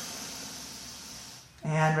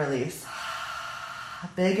 and release.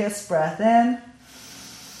 Biggest breath in,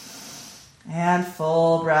 and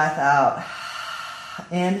full breath out.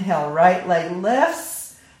 Inhale, right leg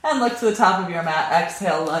lifts, and look to the top of your mat.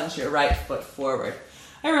 Exhale, lunge your right foot forward.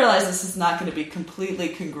 I realize this is not going to be completely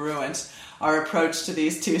congruent, our approach to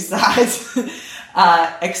these two sides.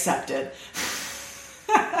 Accepted.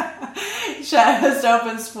 Chest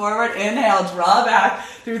opens forward. Inhale, draw back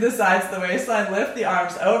through the sides of the waistline. Lift the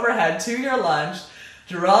arms overhead to your lunge.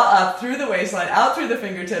 Draw up through the waistline, out through the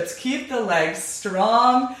fingertips. Keep the legs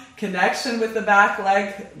strong. Connection with the back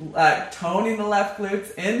leg, toning the left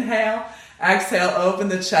glutes. Inhale. Exhale, open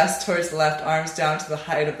the chest towards the left, arms down to the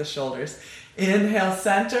height of the shoulders. Inhale,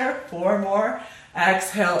 center. 4 more.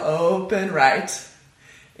 Exhale, open right.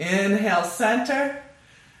 Inhale, center.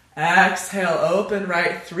 Exhale, open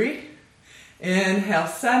right. 3. Inhale,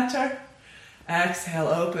 center. Exhale,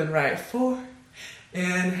 open right. 4.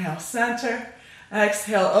 Inhale, center.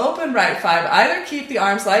 Exhale, open right. 5. Either keep the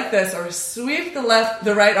arms like this or sweep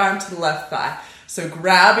the right arm to the left thigh. So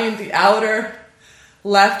grabbing the outer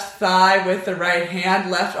left thigh with the right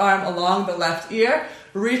hand, left arm along the left ear,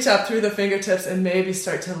 reach up through the fingertips and maybe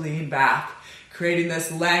start to lean back, creating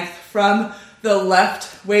this length from the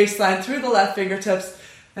left waistline through the left fingertips.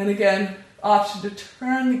 And again, option to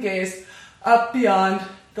turn the gaze up beyond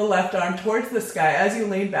the left arm towards the sky as you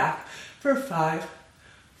lean back for 5,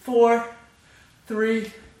 4,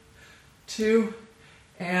 3, 2,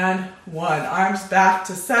 and 1. Arms back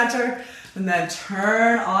to center, and then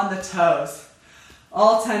turn on the toes.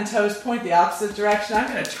 All 10 toes point the opposite direction.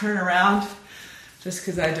 I'm going to turn around just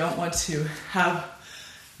because I don't want to have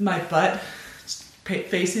my butt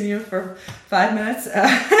facing you for 5 minutes.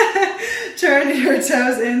 Turn your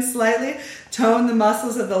toes in slightly. Tone the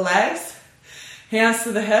muscles of the legs. Hands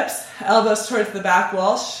to the hips. Elbows towards the back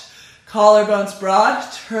wall. Collarbones broad.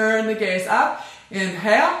 Turn the gaze up.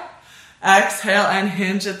 Inhale. Exhale and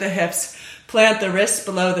hinge at the hips. Plant the wrists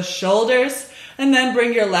below the shoulders. And then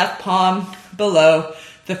bring your left palm below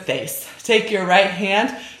the face. Take your right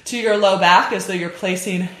hand to your low back as though you're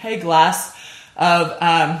placing a glass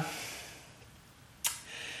of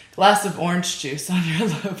orange juice on your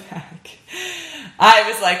low back.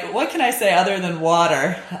 I was like, what can I say other than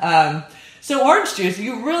water? So orange juice,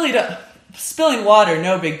 you really don't, spilling water,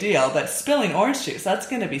 no big deal, but spilling orange juice, that's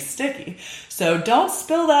going to be sticky. So don't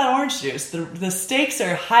spill that orange juice. The stakes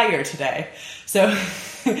are higher today. So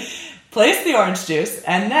place the orange juice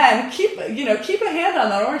and then keep a hand on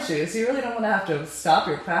that orange juice. You really don't want to have to stop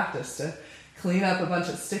your practice to clean up a bunch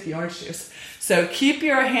of sticky orange juice. So keep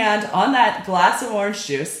your hand on that glass of orange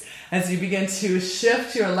juice as you begin to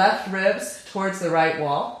shift your left ribs towards the right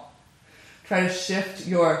wall. Try to shift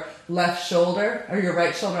your left shoulder or your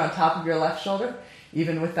right shoulder on top of your left shoulder,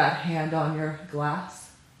 even with that hand on your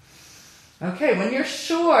glass. Okay, when you're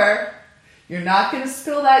sure you're not going to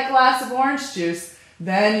spill that glass of orange juice,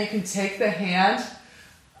 then you can take the hand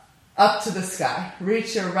up to the sky.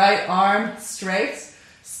 Reach your right arm straight,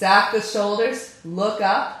 stack the shoulders, look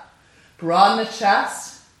up, broaden the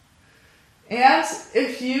chest. And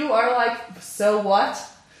if you are like, so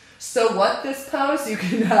what this pose, you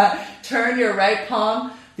can turn your right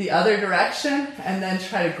palm the other direction and then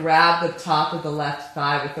try to grab the top of the left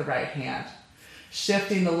thigh with the right hand.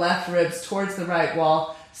 Shifting the left ribs towards the right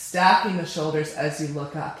wall, stacking the shoulders as you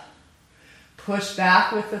look up. Push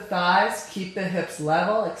back with the thighs, keep the hips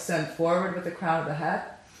level, extend forward with the crown of the head.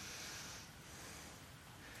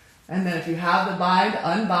 And then if you have the bind,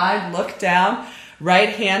 unbind, look down, right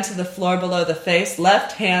hand to the floor below the face,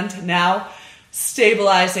 left hand now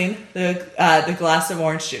stabilizing the glass of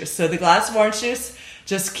orange juice. So the glass of orange juice,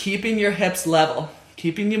 just keeping your hips level,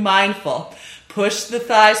 keeping you mindful. Push the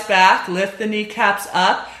thighs back, lift the kneecaps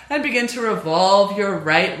up, and begin to revolve your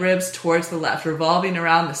right ribs towards the left, revolving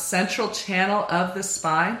around the central channel of the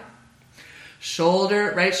spine.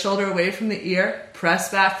 Right shoulder away from the ear, press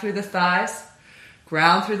back through the thighs,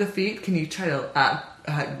 ground through the feet. Can you try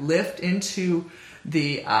to lift into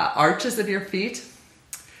the arches of your feet.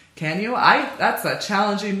 Can you? That's a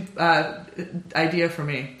challenging idea for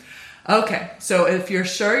me. Okay, so if you're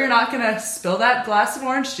sure you're not going to spill that glass of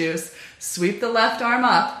orange juice, sweep the left arm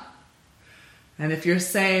up. And if you're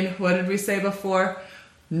saying, what did we say before?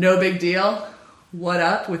 No big deal. What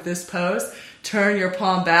up with this pose? Turn your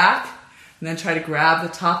palm back and then try to grab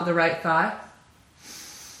the top of the right thigh.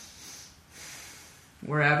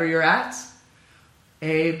 Wherever you're at.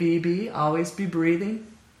 A, B, B. Always be breathing.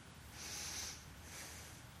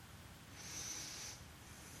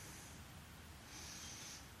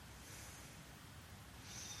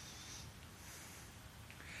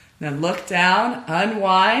 Then look down,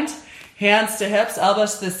 unwind, hands to hips,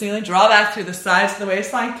 elbows to the ceiling, draw back through the sides of the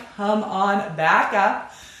waistline, come on back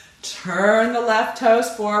up, turn the left toes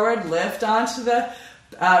forward, lift onto the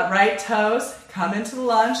right toes, come into the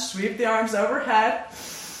lunge, sweep the arms overhead,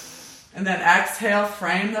 and then exhale,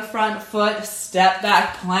 frame the front foot, step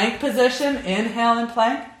back, plank position, inhale and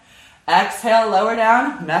plank, exhale, lower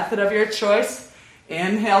down, method of your choice,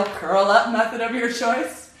 inhale, curl up, method of your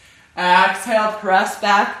choice, exhale, press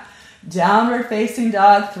back, downward facing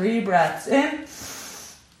dog, 3 breaths in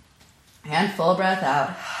and full breath out.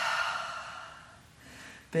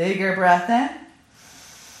 Bigger breath in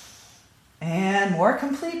and more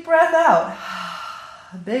complete breath out.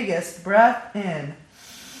 Biggest breath in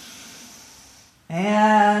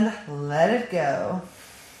and let it go.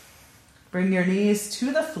 Bring your knees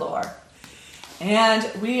to the floor and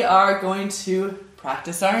we are going to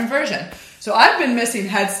practice our inversion. So I've been missing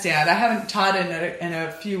headstand. I haven't taught it in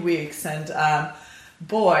a few weeks, and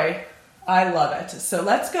boy, I love it. So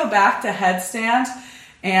let's go back to headstand.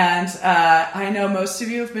 And I know most of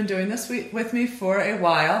you have been doing this with me for a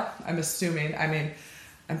while, I'm assuming. I mean,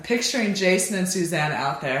 I'm picturing Jason and Suzanne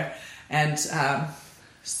out there, and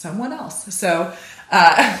someone else. So,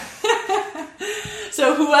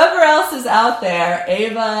 so whoever else is out there,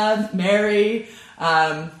 Ava, Mary,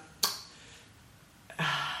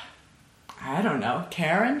 I don't know,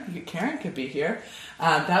 Karen? Karen could be here.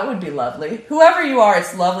 That would be lovely. Whoever you are,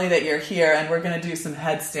 it's lovely that you're here, and we're going to do some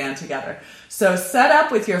headstand together. So set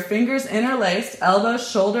up with your fingers interlaced, elbows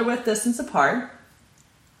shoulder width distance apart.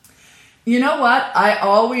 You know what? I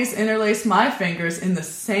always interlace my fingers in the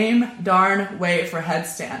same darn way for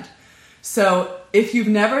headstand. So if you've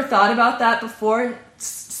never thought about that before,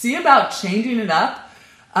 see about changing it up.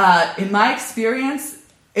 In my experience,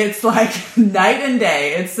 it's like night and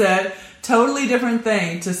day. It's a totally different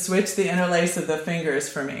thing to switch the interlace of the fingers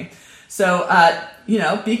for me. So,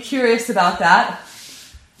 be curious about that.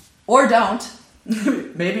 Or don't.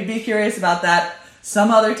 Maybe be curious about that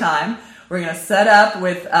some other time. We're going to set up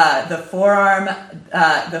with the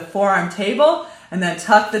forearm table, and then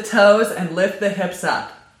tuck the toes and lift the hips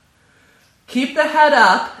up. Keep the head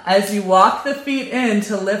up as you walk the feet in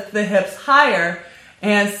to lift the hips higher,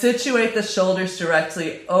 and situate the shoulders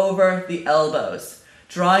directly over the elbows,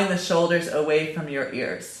 drawing the shoulders away from your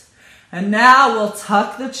ears. And now we'll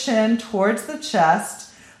tuck the chin towards the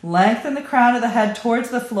chest, lengthen the crown of the head towards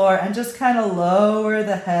the floor, and just kind of lower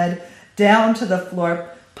the head down to the floor,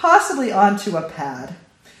 possibly onto a pad.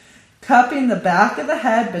 Cupping the back of the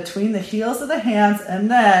head between the heels of the hands, and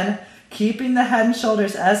then keeping the head and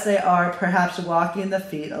shoulders as they are, perhaps walking the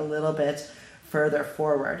feet a little bit further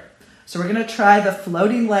forward. So we're going to try the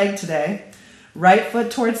floating leg today. Right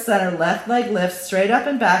foot towards center, left leg lifts straight up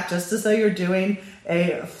and back, just as though you're doing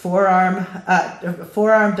a forearm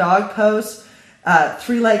dog pose,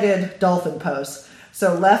 three-legged dolphin pose.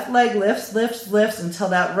 So left leg lifts, lifts, lifts until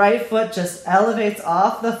that right foot just elevates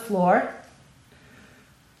off the floor.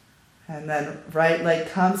 And then right leg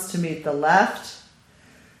comes to meet the left.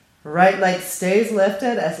 Right leg stays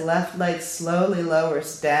lifted as left leg slowly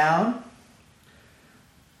lowers down.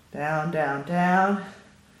 Down, down, down.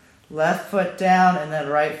 Left foot down, and then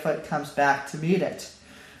right foot comes back to meet it.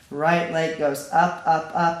 Right leg goes up,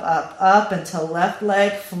 up, up, up, up until left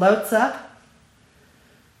leg floats up.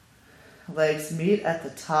 Legs meet at the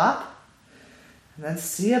top. And then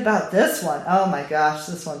see about this one. Oh my gosh,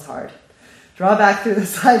 this one's hard. Draw back through the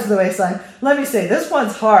sides of the waistline. Let me say, this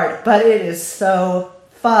one's hard, but it is so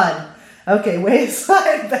fun. Okay,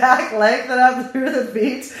 waistline back, lengthen up through the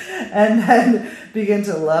feet, and then begin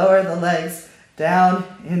to lower the legs down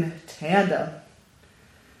in tandem.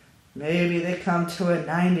 Maybe they come to a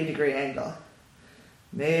 90-degree angle.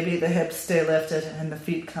 Maybe the hips stay lifted and the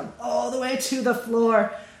feet come all the way to the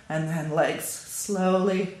floor, and then legs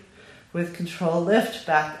slowly, with control, lift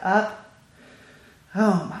back up.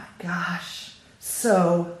 Oh my gosh,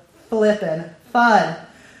 so flippin' fun.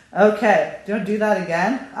 Okay, do you want to do that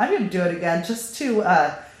again? I'm going to do it again just to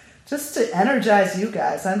energize you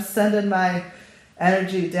guys. I'm sending my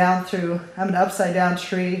energy down through, I'm an upside down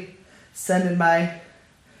tree, sending my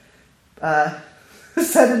prana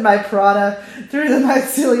through the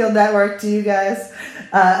mycelial network to you guys.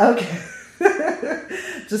 Okay.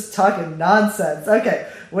 Just talking nonsense. Okay.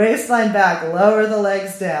 Waistline back. Lower the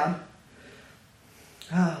legs down.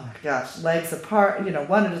 Oh my gosh. Legs apart,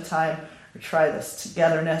 one at a time. Or try this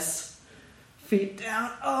togetherness. Feet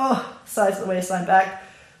down. Oh, sides of the waistline back.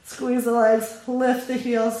 Squeeze the legs. Lift the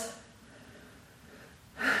heels.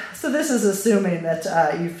 So this is assuming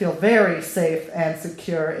that you feel very safe and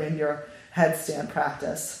secure in your headstand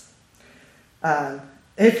practice.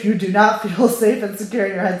 If you do not feel safe and secure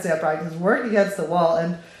in your headstand practice, work against the wall,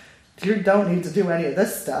 and you don't need to do any of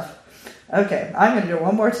this stuff. Okay, I'm going to do it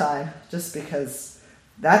one more time, just because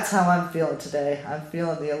that's how I'm feeling today. I'm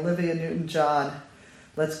feeling the Olivia Newton-John,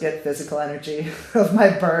 let's get physical energy of my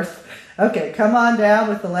birth. Okay, come on down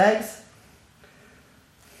with the legs.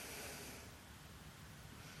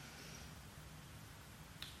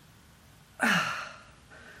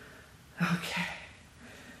 Okay.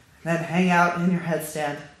 Then hang out in your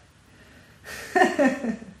headstand.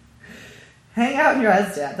 Hang out in your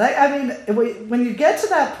headstand. When you get to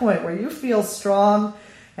that point where you feel strong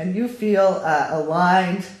and you feel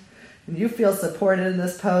aligned and you feel supported in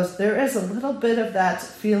this pose, there is a little bit of that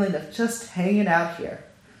feeling of just hanging out here.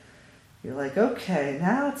 You're like, okay,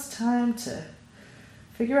 now it's time to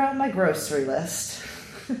figure out my grocery list.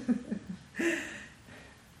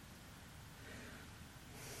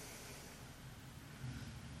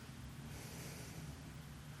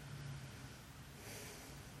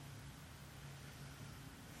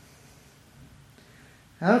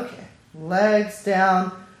 Okay, legs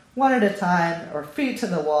down, one at a time, or feet to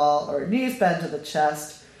the wall, or knees bend to the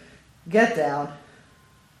chest. Get down.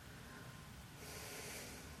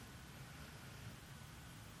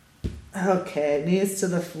 Okay, knees to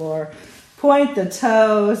the floor. Point the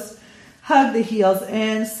toes, hug the heels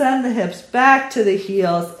in, send the hips back to the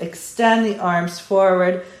heels, extend the arms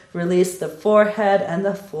forward, release the forehead and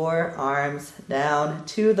the forearms down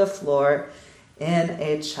to the floor in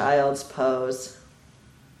a child's pose.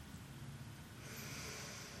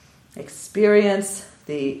 Experience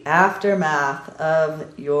the aftermath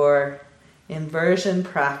of your inversion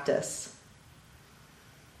practice.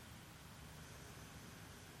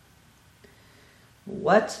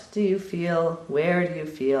 What do you feel? Where do you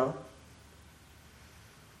feel?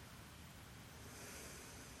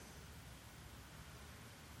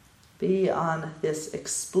 Be on this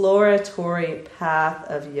exploratory path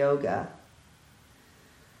of yoga.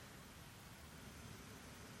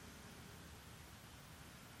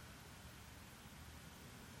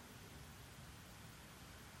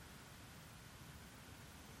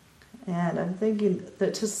 And I'm thinking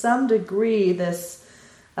that to some degree, this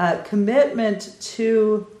commitment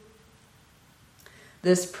to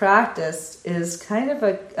this practice is kind of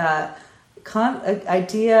a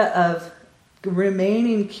idea of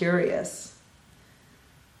remaining curious,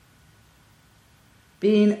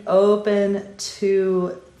 being open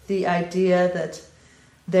to the idea that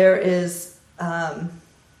there is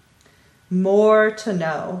more to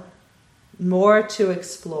know, more to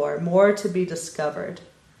explore, more to be discovered.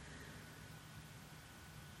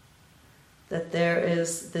 That there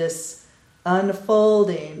is this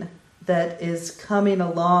unfolding that is coming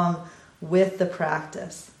along with the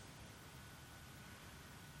practice.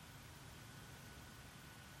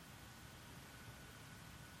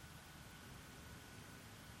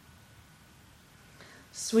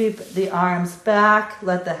 Sweep the arms back,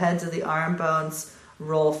 let the heads of the arm bones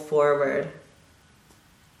roll forward.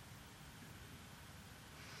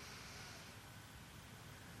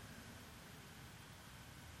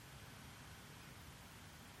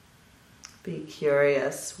 Be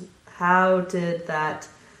curious. How did that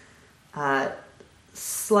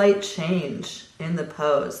slight change in the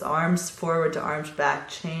pose, arms forward to arms back,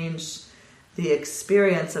 change the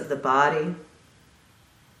experience of the body?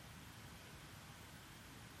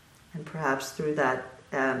 And perhaps through that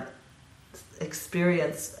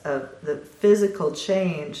experience of the physical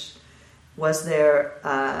change, was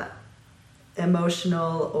there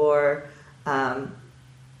emotional or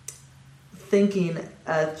thinking,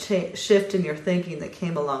 a shift in your thinking that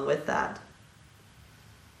came along with that?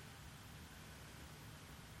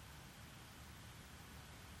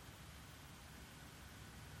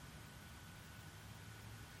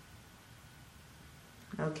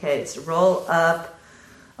 Okay, so roll up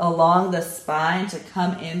along the spine to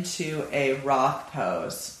come into a rock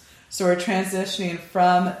pose. So we're transitioning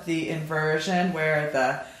from the inversion where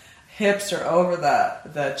the hips are over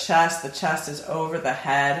the chest is over the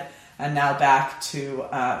head, And now back to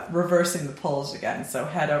reversing the pulls again. So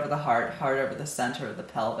head over the heart over the center of the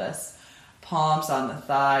pelvis. Palms on the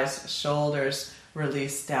thighs, shoulders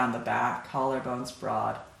released down the back, collarbones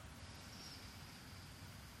broad.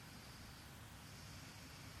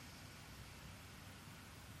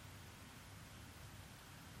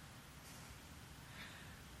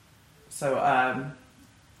 So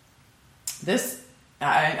this,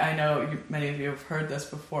 I know many of you have heard this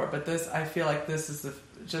before, but I feel like this is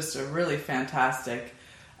just a really fantastic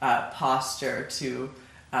posture to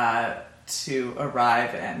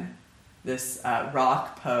arrive in, this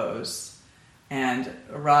rock pose. And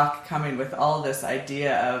rock coming with all this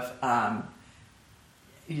idea of,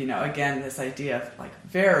 again, this idea of like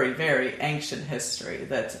very, very ancient history,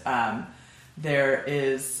 that there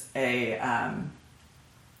is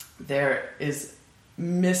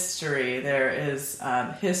mystery, there is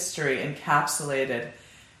history encapsulated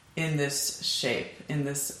in this shape, in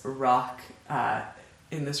this rock,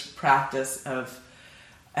 in this practice of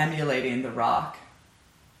emulating the rock.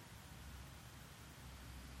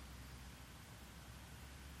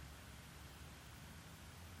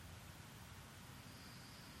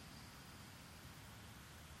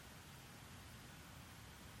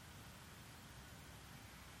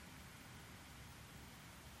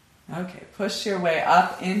 Okay, push your way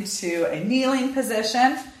up into a kneeling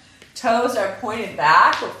position. Toes are pointed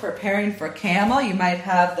back. We're preparing for camel. You might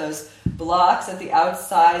have those blocks at the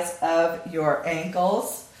outsides of your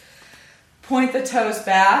ankles. Point the toes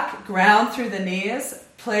back, ground through the knees,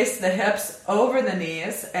 place the hips over the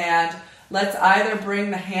knees, and let's either bring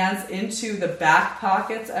the hands into the back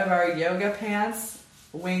pockets of our yoga pants.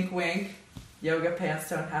 Wink, wink. Yoga pants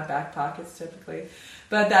don't have back pockets typically,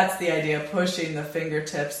 but that's the idea, pushing the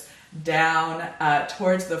fingertips down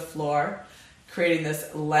towards the floor, creating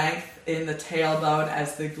this length in the tailbone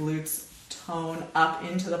as the glutes tone up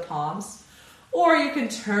into the palms. Or you can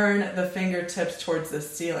turn the fingertips towards the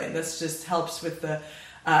ceiling. This just helps with the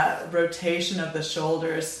rotation of the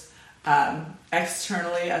shoulders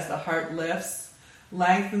externally as the heart lifts.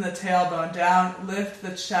 Lengthen the tailbone down, lift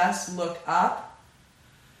the chest, look up.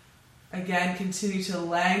 Again, continue to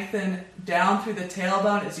lengthen down through the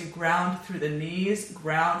tailbone as you ground through the knees,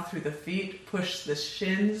 ground through the feet, push the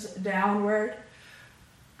shins downward.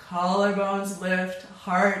 Collarbones lift,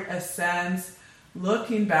 heart ascends,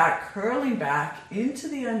 looking back, curling back into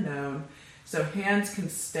the unknown. So hands can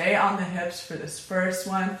stay on the hips for this first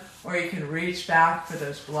one, or you can reach back for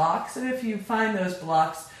those blocks. And if you find those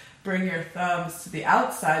blocks, bring your thumbs to the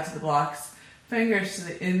outsides of the blocks, fingers to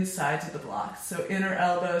the insides of the blocks. So inner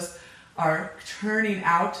elbows are turning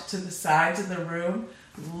out to the sides of the room,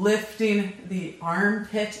 lifting the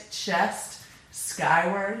armpit chest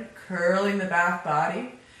skyward, curling the back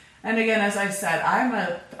body. And again, as I said, I'm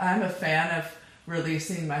a fan of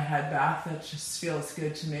releasing my head back. That just feels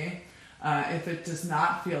good to me. If it does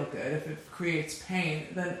not feel good, if it creates pain,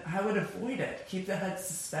 then I would avoid it. Keep the head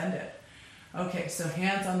suspended. Okay, so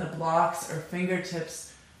hands on the blocks or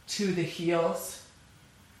fingertips to the heels,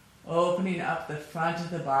 opening up the front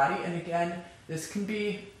of the body. And again, this can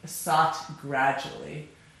be sought gradually.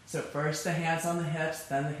 So first the hands on the hips,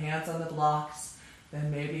 then the hands on the blocks,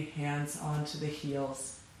 then maybe hands onto the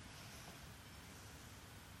heels.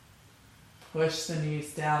 Push the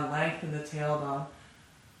knees down, lengthen the tailbone,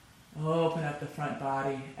 open up the front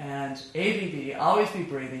body, and ABB, always be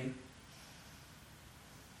breathing.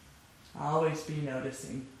 Always be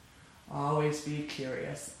noticing. Always be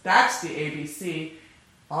curious. That's the ABC.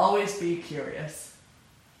 Always be curious.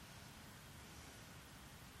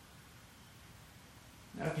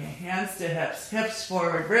 Okay, hands to hips. Hips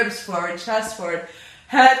forward, ribs forward, chest forward.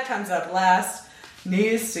 Head comes up last.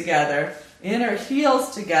 Knees together. Inner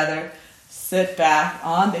heels together. Sit back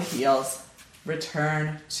on the heels.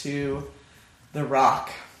 Return to the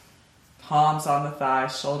rock. Palms on the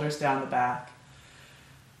thighs, shoulders down the back.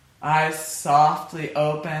 Eyes softly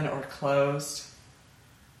open or closed.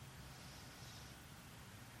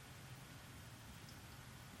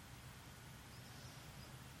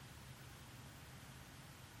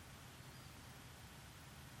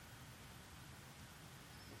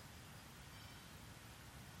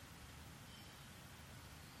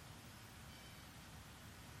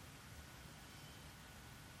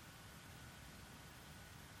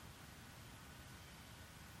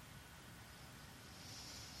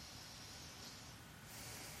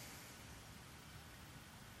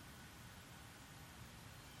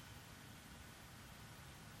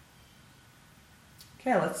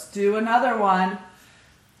 Okay, let's do another one.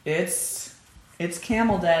 It's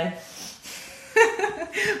camel day.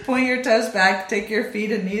 Point your toes back, take your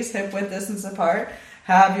feet and knees hip width distance apart.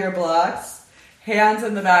 Have your blocks. Hands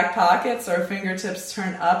in the back pockets or fingertips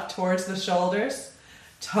turn up towards the shoulders.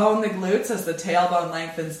 Tone the glutes as the tailbone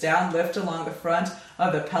lengthens down. Lift along the front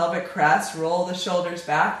of the pelvic crest. Roll the shoulders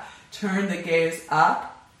back. Turn the gaze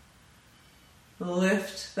up.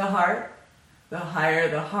 Lift the heart. The higher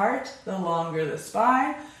the heart, the longer the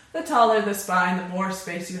spine. The taller the spine, the more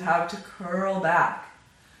space you have to curl back.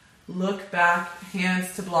 Look back,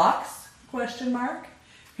 hands to blocks, question mark.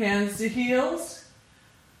 Hands to heels.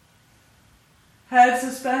 Head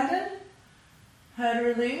suspended. Head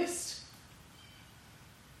released.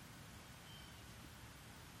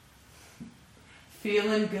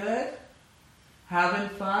 Feeling good? Having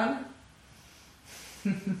fun?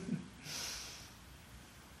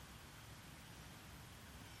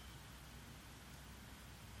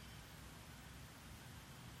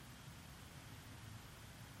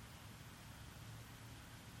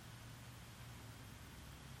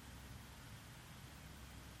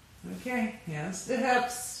 Okay, hands to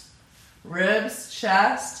hips, ribs,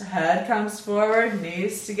 chest, head comes forward,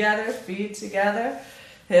 knees together, feet together,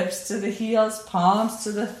 hips to the heels, palms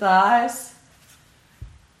to the thighs,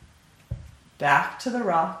 back to the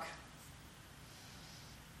rock.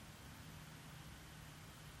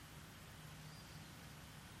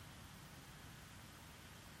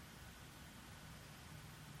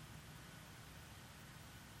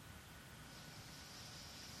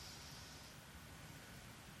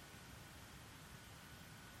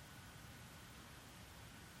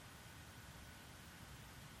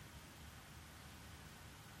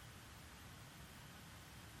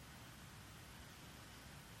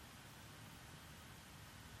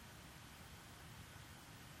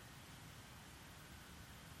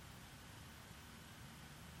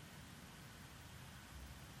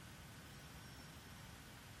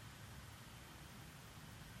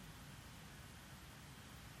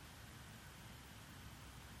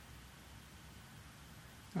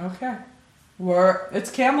 Okay, it's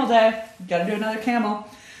camel day. Got to do another camel.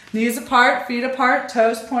 Knees apart, feet apart,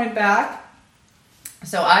 toes point back.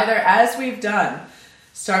 So either as we've done,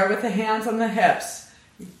 start with the hands on the hips,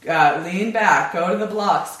 lean back, go to the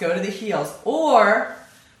blocks, go to the heels, or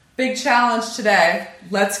big challenge today,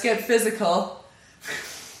 let's get physical.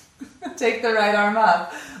 Take the right arm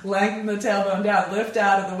up, lengthen the tailbone down, lift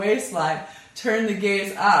out of the waistline, turn the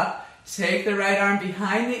gaze up, take the right arm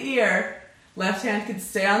behind the ear. Left hand can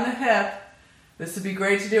stay on the hip. This would be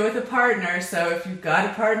great to do with a partner. So if you've got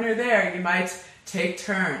a partner there, you might take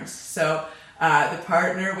turns. So the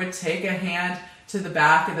partner would take a hand to the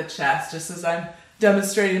back of the chest, just as I'm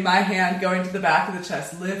demonstrating my hand going to the back of the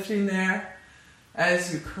chest, lifting there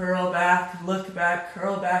as you curl back,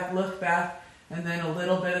 curl back, look back, and then a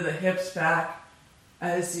little bit of the hips back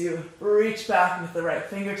as you reach back with the right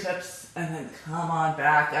fingertips, and then come on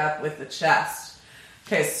back up with the chest.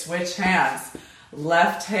 Okay, switch hands.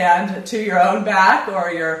 Left hand to your own back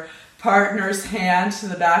or your partner's hand to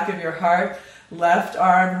the back of your heart. Left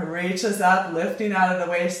arm reaches up, lifting out of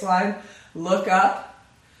the waistline. Look up.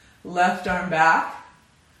 Left arm back.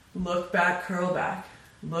 Look back, curl back.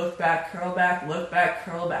 Look back, curl back. Look back,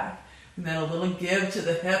 curl back. And then a little give to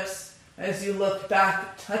the hips as you look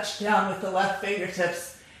back. Touch down with the left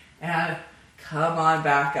fingertips and come on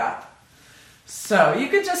back up. So you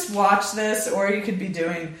could just watch this, or you could be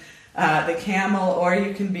doing the camel, or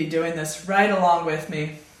you can be doing this right along with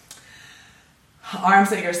me.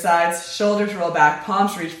 Arms at your sides, shoulders roll back,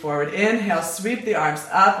 palms reach forward. Inhale, sweep the arms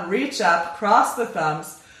up, reach up, cross the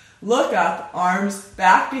thumbs, look up, arms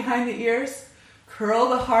back behind the ears, curl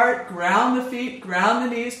the heart, ground the feet, ground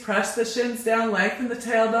the knees, press the shins down, lengthen the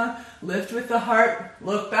tailbone, lift with the heart,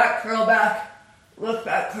 look back, curl back, look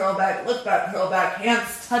back, curl back, look back, curl back,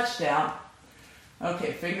 hands touch down.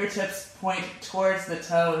 Okay, fingertips point towards the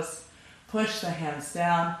toes. Push the hands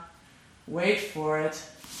down. Wait for it.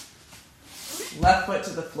 Left foot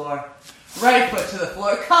to the floor. Right foot to the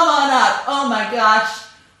floor. Come on up. Oh my gosh.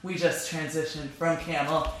 We just transitioned from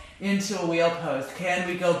camel into a wheel pose. Can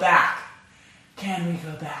we go back? Can we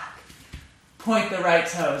go back? Point the right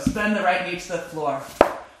toes. Bend the right knee to the floor.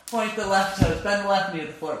 Point the left toes. Bend the left knee to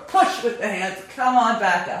the floor. Push with the hands. Come on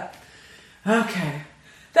back up. Okay.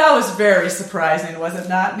 That was very surprising, was it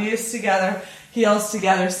not? Knees together, heels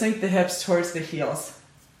together, sink the hips towards the heels.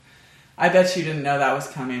 I bet you didn't know that was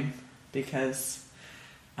coming because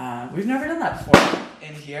we've never done that before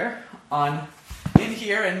in here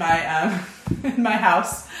in my in my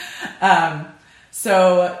house.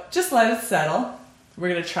 So just let it settle.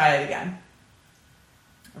 We're gonna try it again.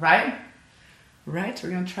 Right? We're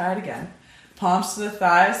gonna try it again. Palms to the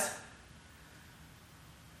thighs.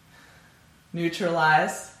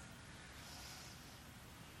 Neutralize.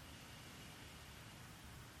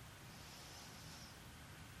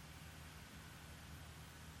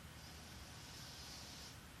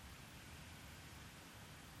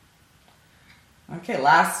 Okay,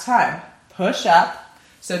 last time. Push up.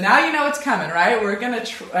 So now you know what's coming, right? We're going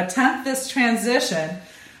to attempt this transition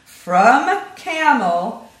from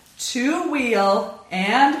camel to wheel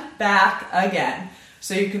and back again.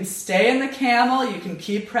 So you can stay in the camel. You can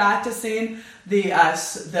keep practicing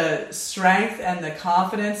the strength and the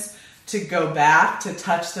confidence to go back, to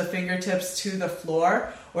touch the fingertips to the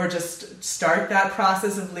floor, or just start that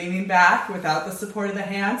process of leaning back without the support of the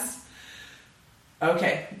hands.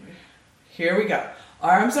 Okay, here we go.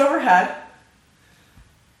 Arms overhead.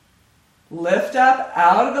 Lift up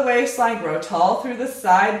out of the waistline, grow tall through the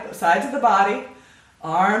sides of the body.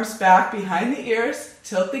 Arms back behind the ears,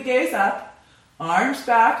 tilt the gaze up. Arms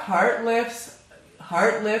back, heart lifts,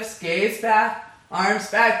 gaze back. Arms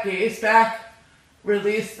back, gaze back.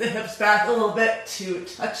 Release the hips back a little bit to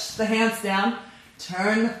touch the hands down.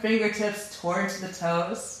 Turn the fingertips towards the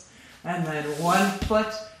toes. And then one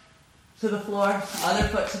foot to the floor, other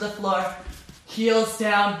foot to the floor. Heels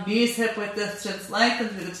down, knees hip width distance, lengthen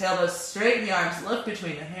through the tailbone, straighten the arms, look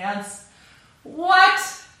between the hands.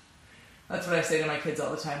 What? That's what I say to my kids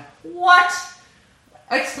all the time. What?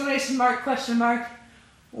 Exclamation mark, question mark.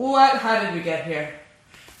 What? How did we get here?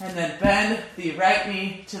 And then bend the right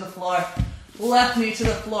knee to the floor, left knee to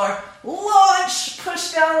the floor, launch,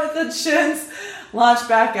 push down with the shins, launch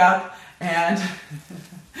back up, and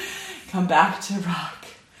come back to rock.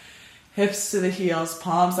 Hips to the heels,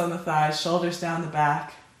 palms on the thighs, shoulders down the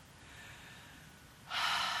back.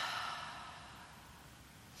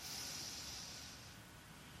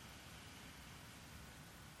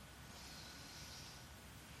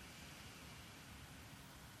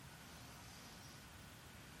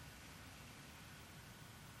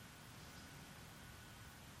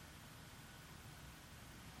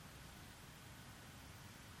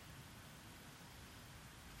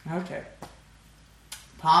 Okay.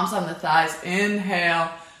 Palms on the thighs.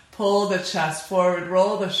 Inhale. Pull the chest forward.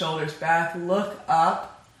 Roll the shoulders back. Look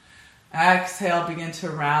up. Exhale. Begin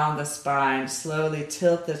to round the spine. Slowly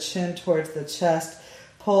tilt the chin towards the chest.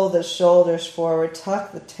 Pull the shoulders forward.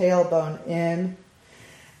 Tuck the tailbone in.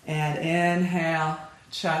 And inhale.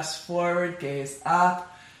 Chest forward. Gaze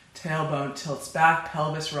up. Tailbone tilts back.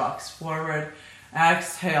 Pelvis rocks forward.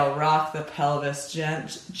 Exhale, rock the pelvis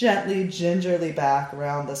gently, gingerly back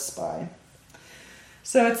around the spine.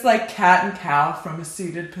 So it's like cat and cow from a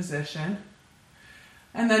seated position.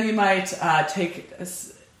 And then you might take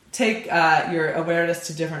your awareness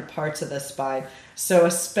to different parts of the spine. So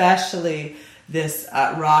especially this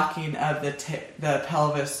rocking of the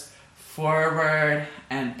pelvis forward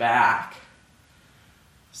and back.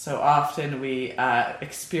 So often we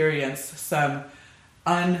experience some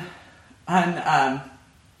unsomething.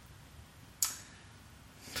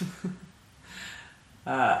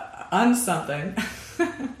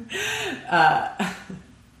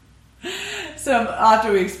 So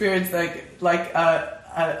often we experience like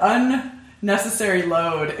an unnecessary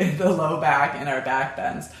load in the low back and our back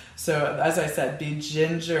bends. So as I said, be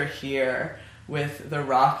ginger here with the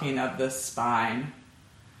rocking of the spine,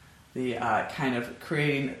 the kind of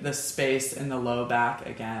creating the space in the low back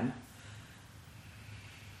again.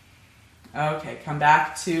 Okay, come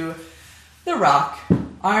back to the rock.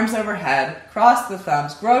 Arms overhead, cross the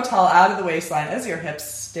thumbs, grow tall out of the waistline as your hips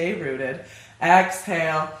stay rooted.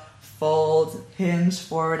 Exhale, fold, hinge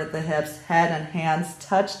forward at the hips, head and hands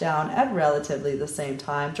touch down at relatively the same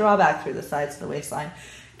time. Draw back through the sides of the waistline.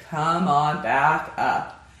 Come on back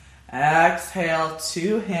up. Exhale,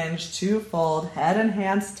 to hinge, to fold, head and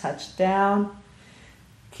hands touch down.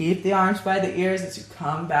 Keep the arms by the ears as you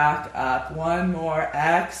come back up. One more.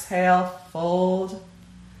 Exhale, fold.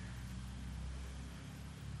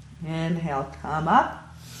 Inhale, come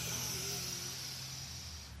up.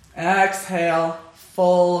 Exhale,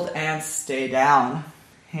 fold and stay down.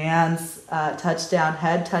 Hands touch down,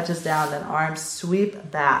 head touches down, then arms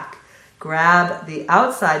sweep back. Grab the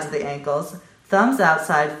outsides of the ankles, thumbs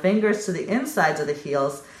outside, fingers to the insides of the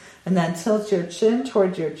heels, and then tilt your chin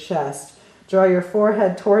towards your chest. Draw your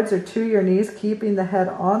forehead towards or to your knees, keeping the head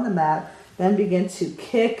on the mat. Then begin to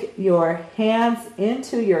kick your hands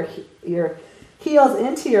into your heels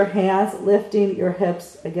into your hands, lifting your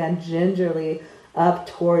hips again gingerly up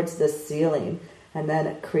towards the ceiling. And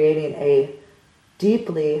then creating a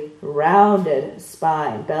deeply rounded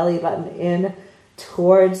spine. Belly button in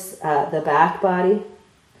towards the back body.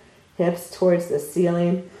 Hips towards the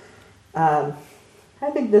ceiling. I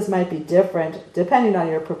think this might be different depending on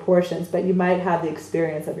your proportions, but you might have the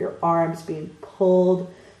experience of your arms being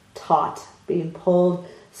pulled taut, being pulled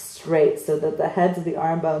straight so that the heads of the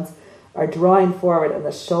arm bones are drawing forward and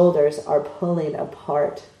the shoulders are pulling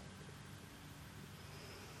apart.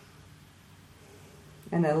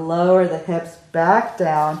 And then lower the hips back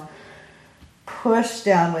down. Push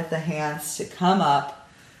down with the hands to come up.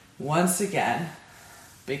 Once again,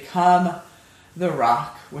 become the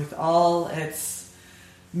rock with all its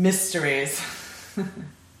mysteries.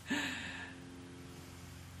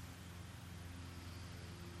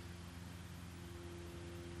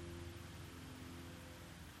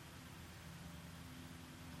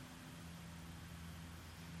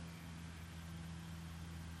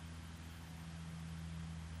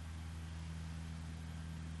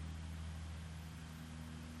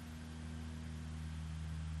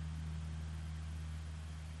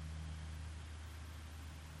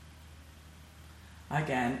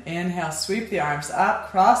 Again, inhale, sweep the arms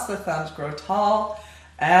up, cross the thumbs, grow tall.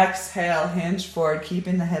 Exhale, hinge forward,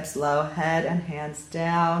 keeping the hips low, head and hands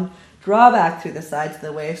down. Draw back through the sides of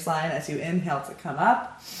the waistline as you inhale to come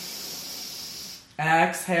up.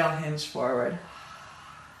 Exhale, hinge forward.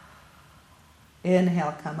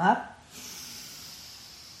 Inhale, come up.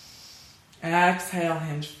 Exhale,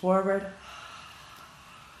 hinge forward.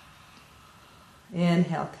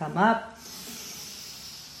 Inhale, come up.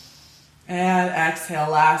 And exhale,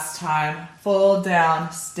 last time. Fold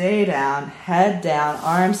down, stay down, head down,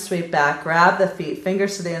 arms sweep back, grab the feet,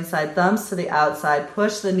 fingers to the inside, thumbs to the outside,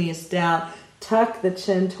 push the knees down, tuck the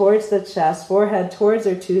chin towards the chest, forehead towards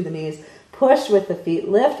or to the knees, push with the feet,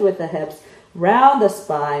 lift with the hips, round the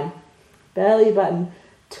spine, belly button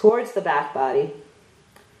towards the back body,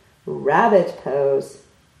 rabbit pose.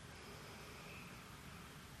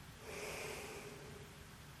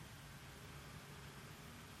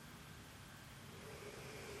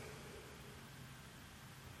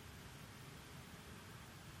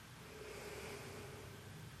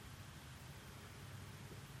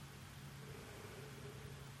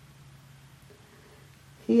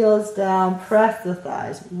 Heels down, press the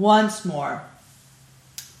thighs. Once more.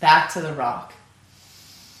 Back to the rock.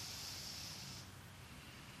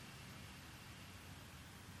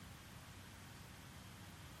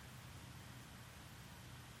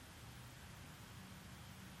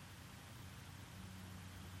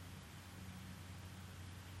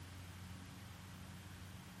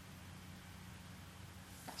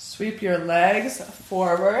 Sweep your legs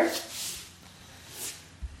forward.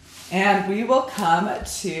 And we will come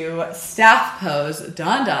to staff pose,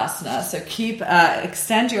 Dandasana. So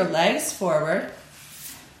extend your legs forward.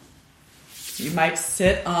 You might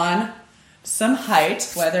sit on some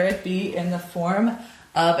height, whether it be in the form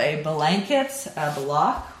of a blanket, a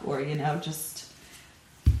block, or, just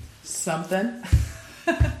something.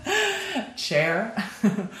 Chair.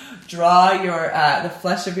 Draw the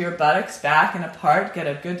flesh of your buttocks back and apart. Get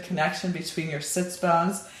a good connection between your sits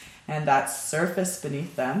bones and that surface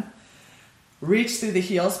beneath them. Reach through the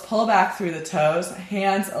heels, pull back through the toes,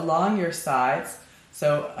 hands along your sides,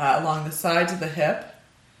 so along the sides of the hip.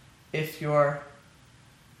 If you're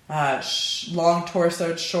long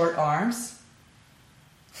torsoed, short arms.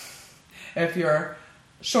 If you're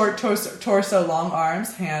short torso, long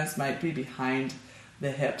arms, hands might be behind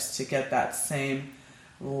the hips to get that same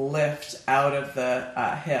lift out of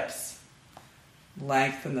the hips.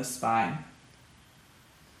 Lengthen the spine.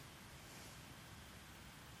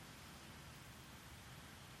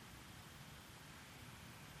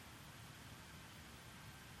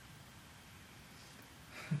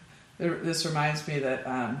 This reminds me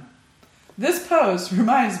that this pose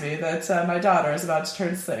reminds me that my daughter is about to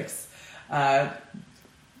turn 6. Does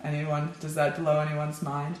that blow anyone's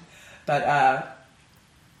mind? But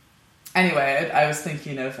anyway, I was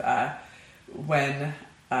thinking of when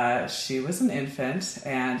she was an infant,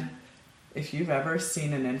 and if you've ever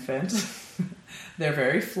seen an infant, they're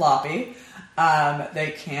very floppy.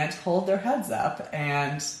 They can't hold their heads up,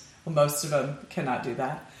 and most of them cannot do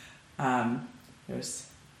that. There's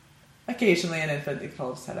occasionally an infant that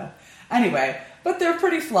holds his head up. Anyway, but they're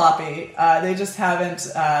pretty floppy. They just haven't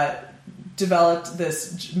developed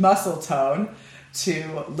this muscle tone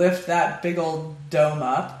to lift that big old dome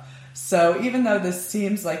up. So even though this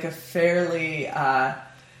seems like a fairly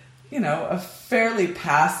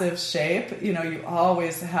passive shape, you're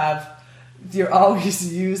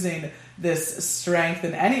always using this strength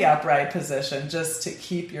in any upright position just to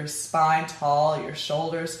keep your spine tall, your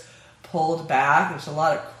shoulders pulled back. There's a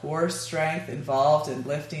lot of core strength involved in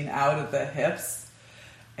lifting out of the hips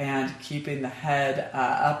and keeping the head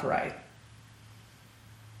upright.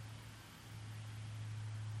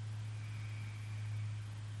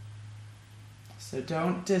 So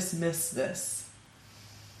don't dismiss this.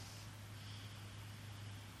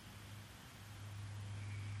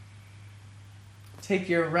 Take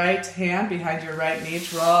your right hand behind your right knee.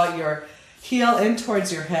 Draw your heel in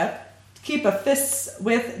towards your hip. Keep a fist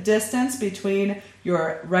width distance between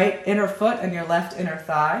your right inner foot and your left inner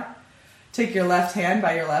thigh. Take your left hand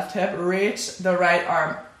by your left hip, reach the right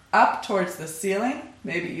arm up towards the ceiling,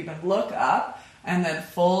 maybe even look up, and then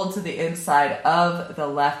fold to the inside of the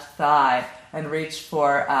left thigh and reach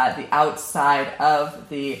for the outside of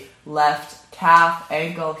the left calf,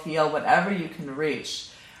 ankle, heel, whatever you can reach.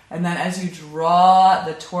 And then as you draw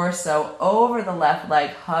the torso over the left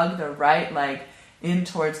leg, hug the right leg in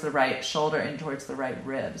towards the right shoulder, in towards the right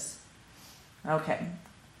ribs. Okay.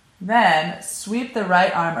 Then sweep the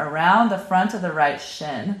right arm around the front of the right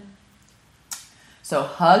shin. So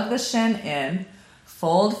hug the shin in,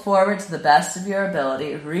 fold forward to the best of your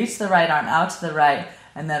ability, reach the right arm out to the right,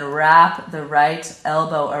 and then wrap the right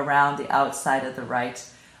elbow around the outside of the right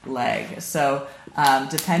leg. So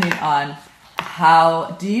depending on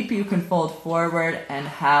how deep you can fold forward and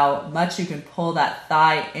how much you can pull that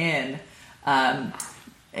thigh in,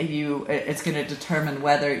 it's going to determine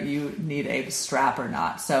whether you need a strap or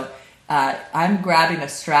not. So I'm grabbing a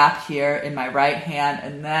strap here in my right hand,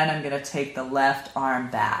 and then I'm going to take the left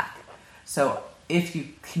arm back. So if you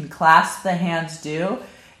can clasp the hands, do.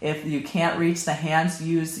 If you can't reach the hands,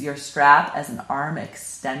 use your strap as an arm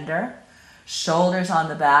extender. Shoulders on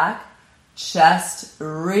the back. Chest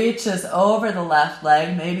reaches over the left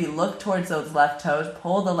leg. Maybe look towards those left toes.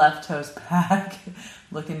 Pull the left toes back.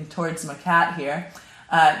 Looking towards my cat here.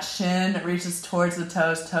 Chin reaches towards the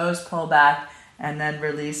toes. Toes pull back. And then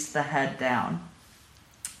release the head down.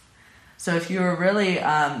 So if you were really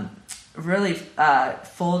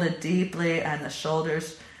folded deeply and the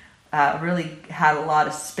shoulders really had a lot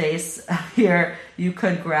of space here, you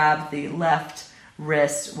could grab the left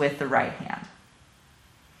wrist with the right hand.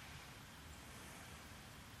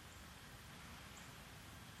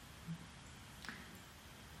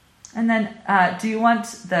 And then do you want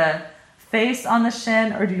the face on the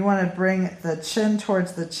shin, or do you want to bring the chin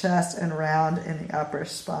towards the chest and round in the upper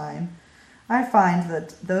spine? I find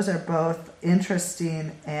that those are both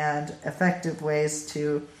interesting and effective ways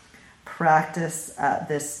to practice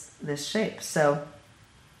this shape. So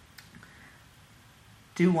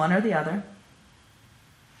do one or the other.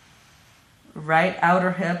 Right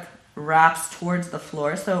outer hip wraps towards the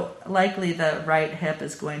floor, so likely the right hip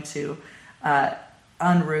is going to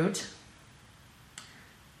unroot.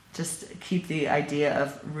 Just keep the idea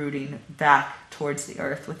of rooting back towards the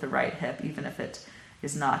earth with the right hip, even if it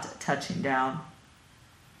is not touching down.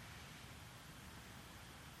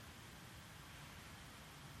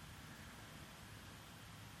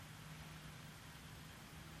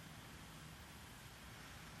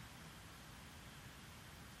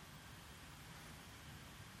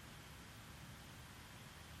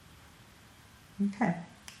 Okay.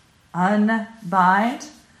 Unbind.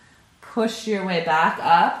 Push your way back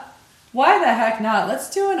up. Why the heck not? Let's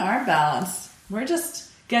do an arm balance. We're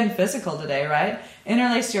just getting physical today, right?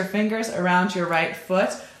 Interlace your fingers around your right foot.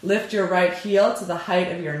 Lift your right heel to the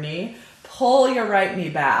height of your knee. Pull your right knee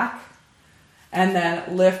back. And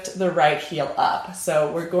then lift the right heel up.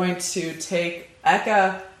 So we're going to take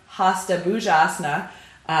hasta, bhujasana,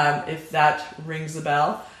 if that rings a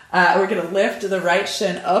bell. We're going to lift the right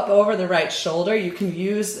shin up over the right shoulder. You can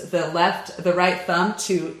use the right thumb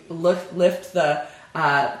to lift the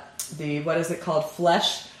what is it called,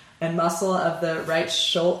 flesh and muscle of the right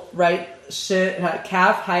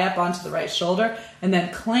calf high up onto the right shoulder, and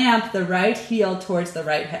then clamp the right heel towards the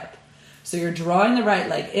right hip. So you're drawing the right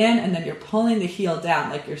leg in, and then you're pulling the heel down,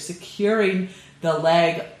 like you're securing the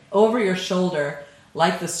leg over your shoulder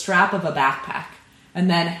like the strap of a backpack. And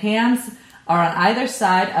then hands are on either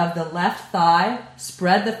side of the left thigh.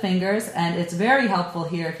 Spread the fingers, and it's very helpful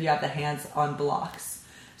here if you have the hands on blocks.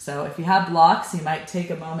 So if you have blocks, you might take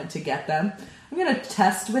a moment to get them. I'm going to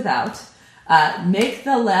test without. Make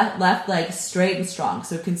the left leg straight and strong.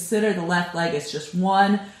 So consider the left leg as just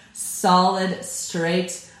one solid,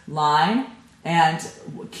 straight line, and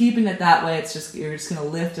keeping it that way, you're just going to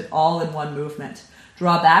lift it all in one movement.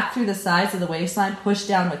 Draw back through the sides of the waistline, push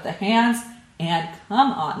down with the hands, and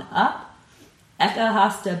come on up.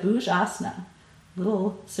 Hasta, bhujasana.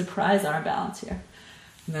 Little surprise arm balance here.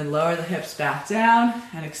 And then lower the hips back down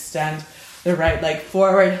and extend the right leg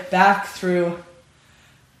forward back through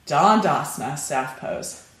Dandasana, staff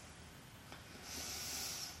pose.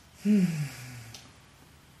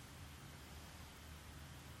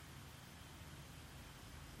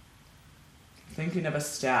 Thinking of a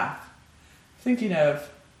staff. Thinking of,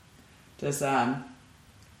 does Gandalf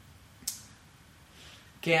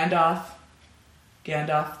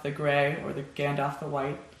the gray or the Gandalf the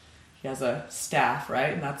white, he has a staff,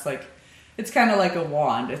 right? And that's like, it's kind of like a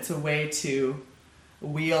wand. It's a way to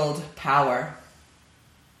wield power.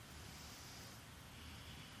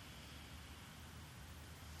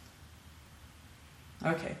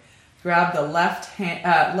 Okay. Grab the left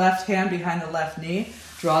hand behind the left knee.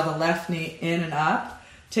 Draw the left knee in and up.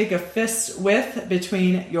 Take a fist width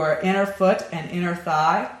between your inner foot and inner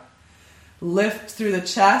thigh. Lift through the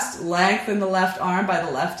chest. Lengthen the left arm by the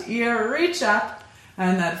left ear. Reach up.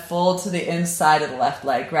 And then fold to the inside of the left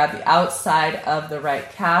leg. Grab the outside of the right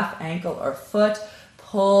calf, ankle, or foot.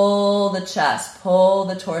 Pull the chest. Pull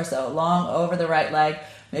the torso long over the right leg.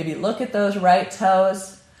 Maybe look at those right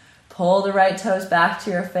toes. Pull the right toes back to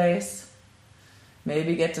your face.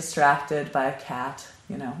 Maybe get distracted by a cat.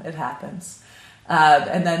 You know, it happens.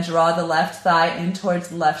 And then draw the left thigh in towards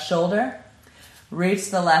the left shoulder. Reach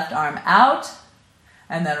the left arm out.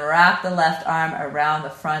 And then wrap the left arm around the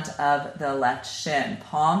front of the left shin.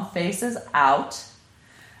 Palm faces out.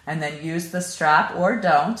 And then use the strap, or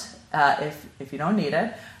don't, if you don't need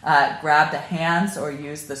it. Grab the hands or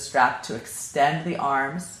use the strap to extend the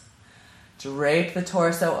arms. Drape the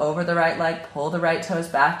torso over the right leg. Pull the right toes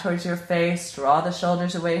back towards your face. Draw the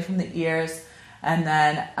shoulders away from the ears. And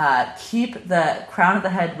then keep the crown of the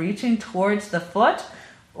head reaching towards the foot,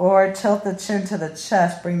 or tilt the chin to the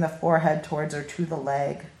chest. Bring the forehead towards or to the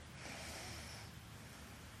leg.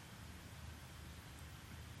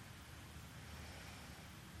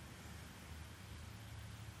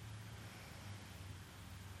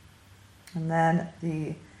 And then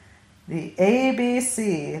the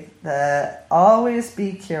ABC, the always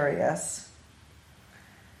be curious.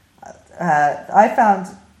 I found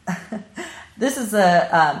this is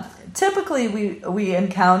typically we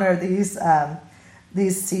encounter these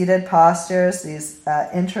seated postures, these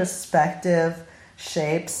introspective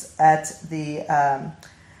shapes at the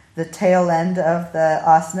tail end of the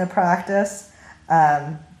asana practice.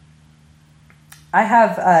 I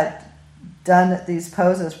have done these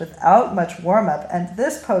poses without much warm-up, and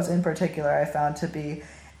this pose in particular I found to be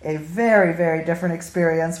a very, very different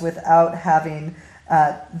experience without having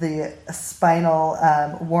the spinal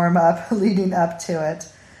warm-up leading up to it.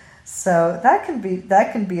 So that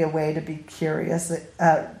can be a way to be curious,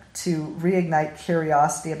 to reignite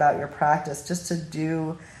curiosity about your practice, just to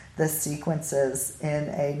do the sequences in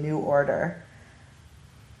a new order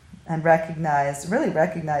and really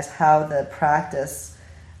recognize how the practice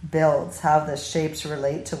builds, how the shapes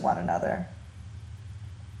relate to one another.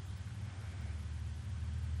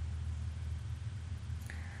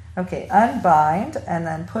 Okay, unbind and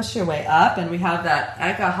then push your way up, and we have that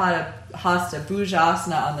hasta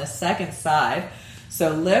bhujasana on the second side. So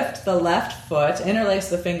lift the left foot, interlace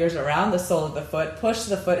the fingers around the sole of the foot, push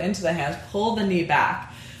the foot into the hands, pull the knee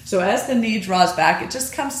back. So as the knee draws back, it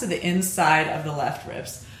just comes to the inside of the left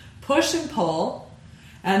ribs. Push and pull.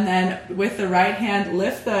 And then with the right hand,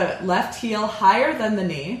 lift the left heel higher than the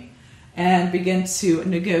knee and begin to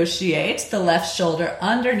negotiate the left shoulder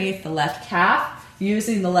underneath the left calf,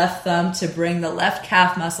 using the left thumb to bring the left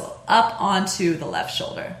calf muscle up onto the left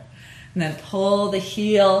shoulder. And then pull the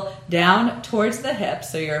heel down towards the hip.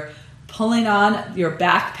 So you're pulling on your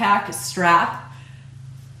backpack strap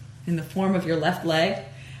in the form of your left leg.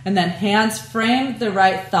 And then hands frame the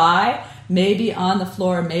right thigh, maybe on the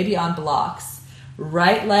floor, maybe on blocks.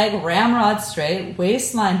 Right leg ramrod straight,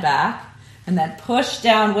 waistline back, and then push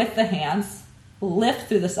down with the hands. Lift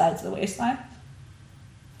through the sides of the waistline.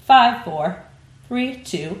 5, 4, 3,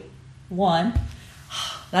 2, 1.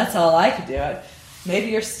 That's all I could do it.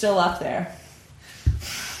 Maybe you're still up there.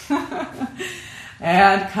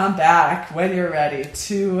 And come back when you're ready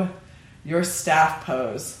to your staff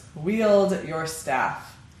pose. Wield your staff.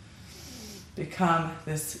 Become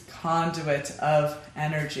this conduit of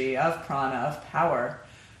energy, of prana, of power.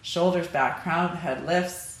 Shoulders back, crown of the head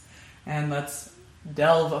lifts, and let's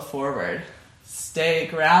delve forward. Stay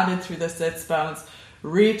grounded through the sits bones,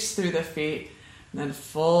 reach through the feet, and then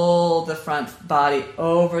fold the front body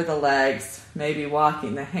over the legs, maybe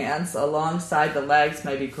walking the hands alongside the legs,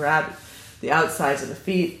 maybe grab the outsides of the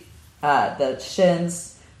feet, the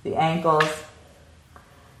shins, the ankles.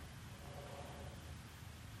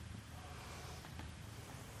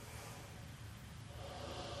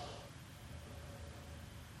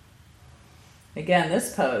 Again,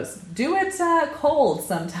 this pose, do it cold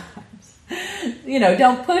sometimes.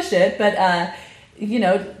 Don't push it, but,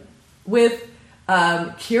 with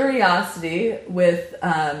curiosity, with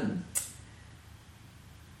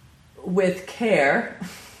care,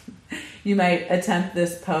 you might attempt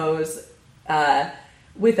this pose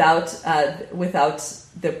without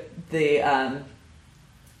the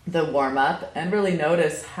warm up, and really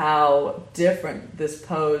notice how different this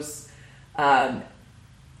pose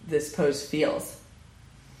feels.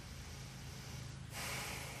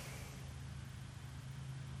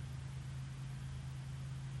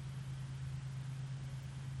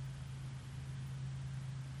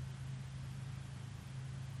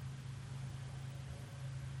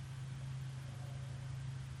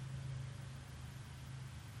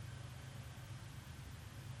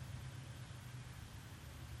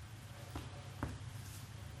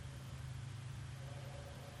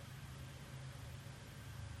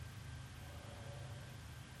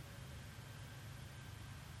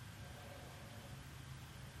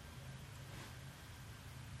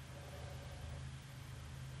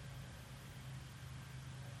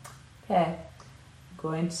 Okay, I'm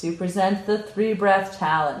going to present the 3-breath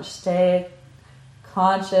challenge. Stay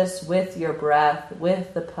conscious with your breath,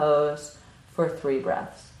 with the pose for 3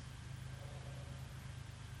 breaths.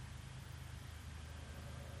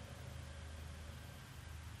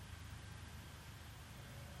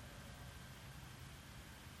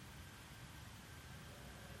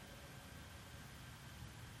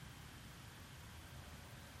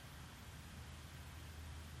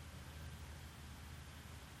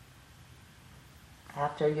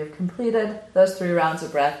 After you've completed those 3 rounds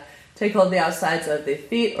of breath, take hold of the outsides of the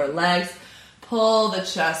feet or legs, pull the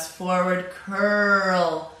chest forward,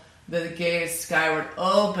 curl the gaze skyward,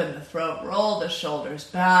 open the throat, roll the shoulders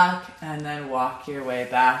back, and then walk your way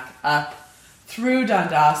back up through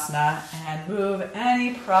Dandasana and move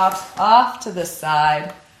any props off to the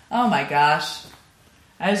side. Oh my gosh,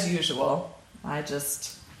 as usual, I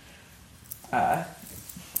just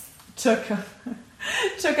took up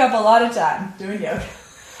a lot of time doing yoga.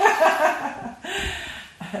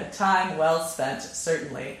 Time well spent,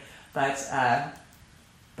 certainly, but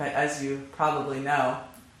as you probably know,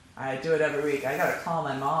 I do it every week. I gotta call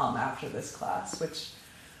my mom after this class, which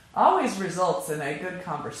always results in a good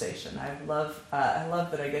conversation. I love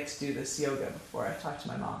that I get to do this yoga before I talk to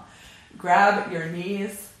my mom. Grab your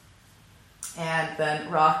knees and then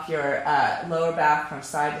rock your lower back from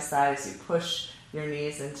side to side as you push your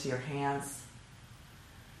knees into your hands.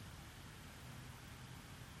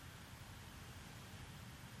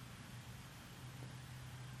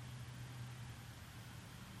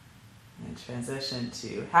 And transition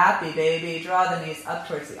to happy baby. Draw the knees up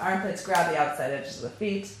towards the armpits. Grab the outside edges of the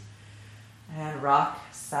feet. And rock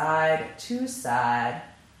side to side.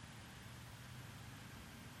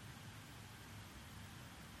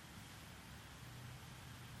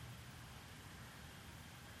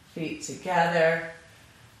 Feet together.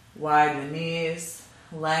 Widen the knees.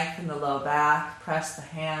 Lengthen the low back. Press the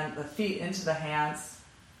feet into the hands.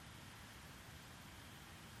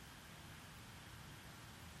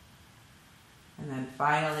 And then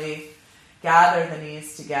finally, gather the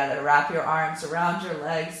knees together. Wrap your arms around your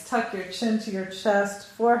legs. Tuck your chin to your chest.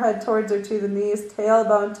 Forehead towards or to the knees.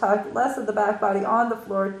 Tailbone tucked. Less of the back body on the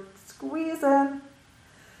floor. Squeeze in.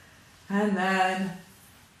 And then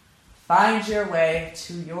find your way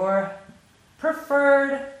to your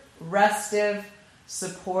preferred restive,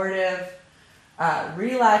 supportive,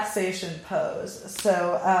 relaxation pose.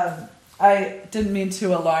 So I didn't mean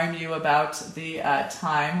to alarm you about the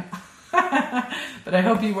time. But I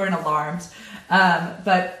hope you weren't alarmed.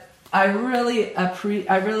 But I really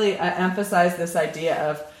emphasize this idea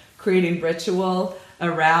of creating ritual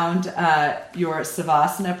around your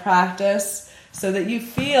savasana practice so that you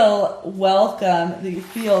feel welcome, that you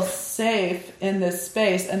feel safe in this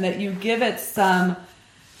space, and that you give it some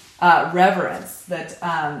reverence, that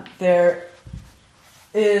there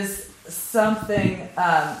is something,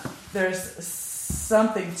 there's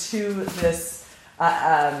something to this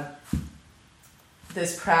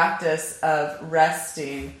this practice of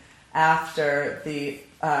resting after the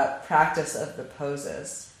practice of the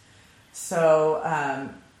poses. So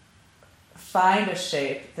find a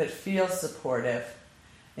shape that feels supportive.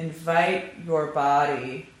 Invite your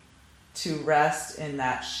body to rest in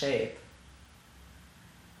that shape.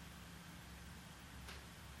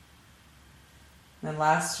 And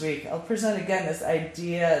last week, I'll present again this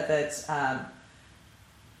idea that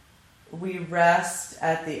we rest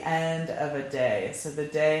at the end of a day. So the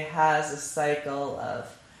day has a cycle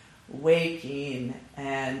of waking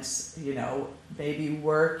and, maybe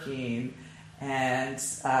working, and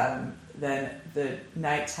then the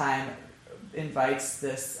nighttime invites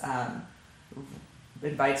us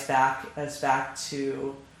back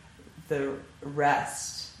to the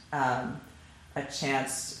rest, a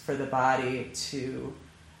chance for the body to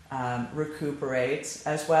recuperate,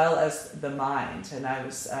 as well as the mind. And I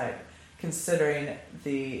was considering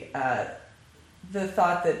the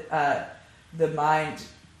thought that the mind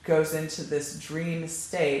goes into this dream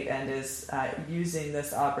state and is using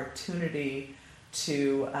this opportunity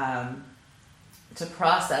to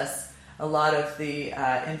process a lot of the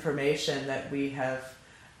information that we have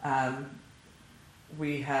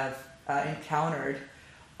encountered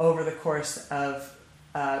over the course of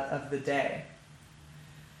the day.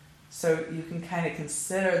 So you can kind of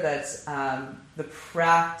consider that the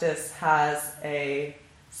practice has a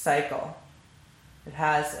cycle. It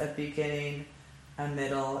has a beginning, a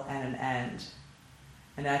middle, and an end.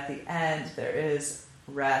 And at the end, there is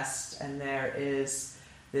rest, and there is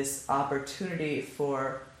this opportunity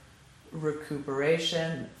for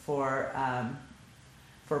recuperation, for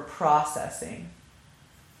processing.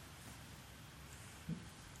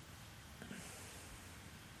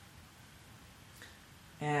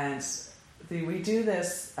 And we do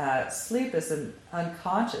this, sleep is an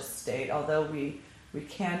unconscious state, although we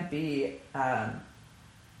can be,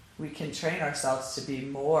 we can train ourselves to be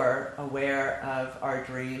more aware of our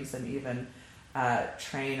dreams and even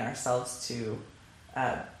train ourselves to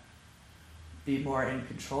be more in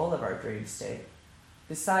control of our dream state.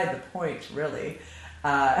 Beside the point, really.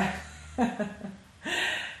 The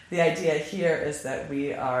idea here is that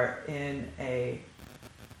we are in a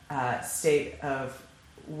state of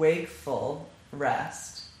wakeful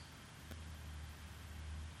rest.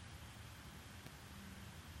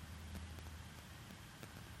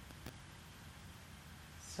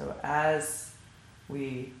 So as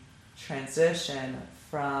we transition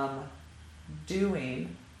from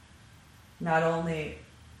doing, not only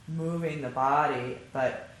moving the body,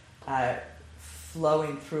 but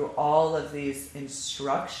flowing through all of these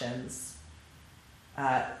instructions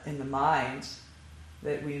in the mind,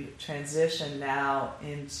 that we transition now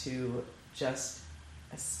into just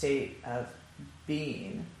a state of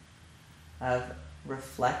being, of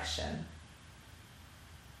reflection.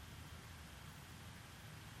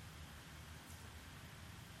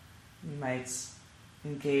 You might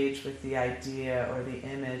engage with the idea or the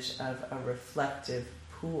image of a reflective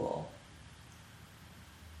pool.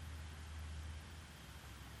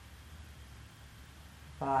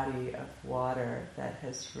 Body of water that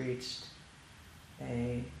has reached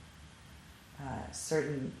a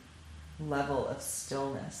certain level of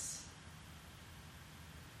stillness.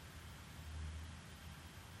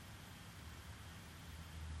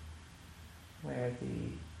 Where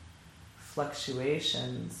the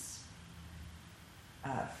fluctuations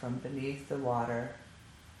from beneath the water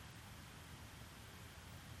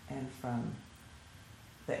and from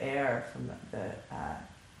the air, from the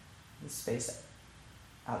space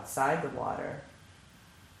outside the water,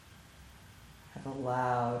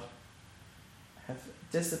 have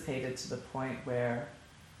dissipated to the point where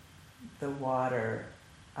the water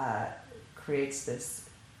creates this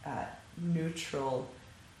neutral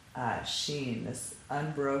sheen, this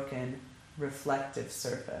unbroken reflective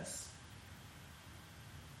surface.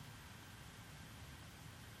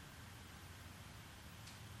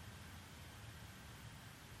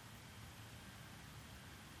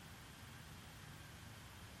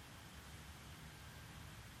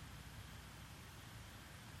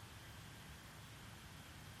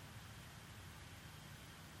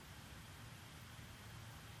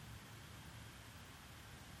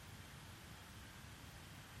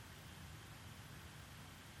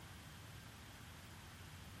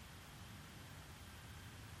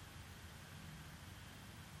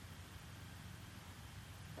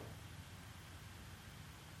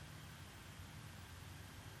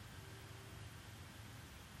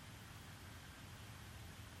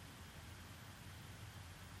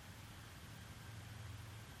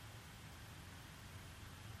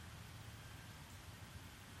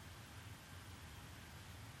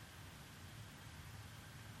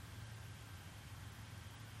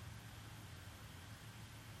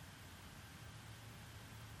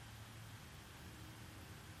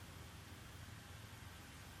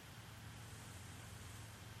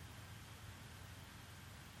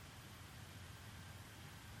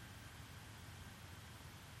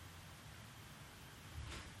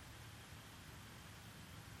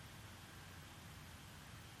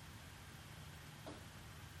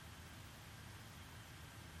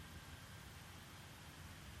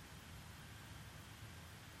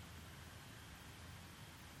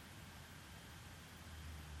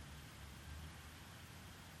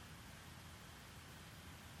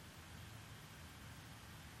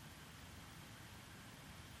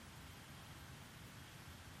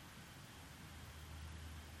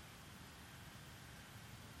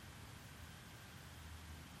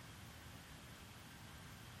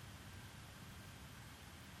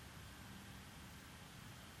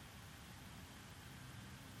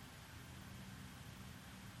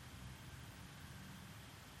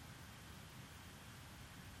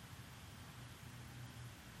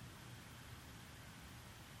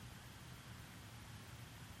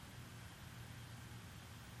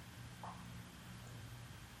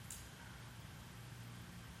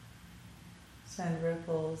 Send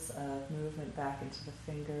ripples of movement back into the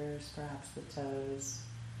fingers, perhaps the toes.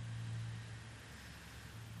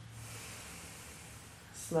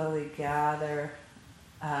 Slowly gather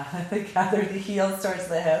the heels towards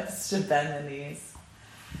the hips to bend the knees.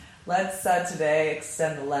 Let's today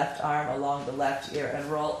extend the left arm along the left ear and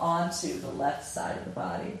roll onto the left side of the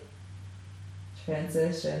body.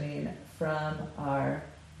 Transitioning from our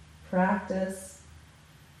practice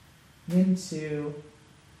into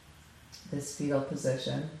this fetal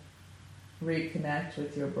position. reconnect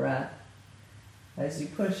with your breath as you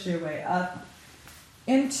push your way up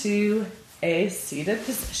into a seated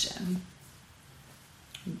position.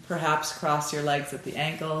 Perhaps cross your legs at the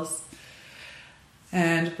ankles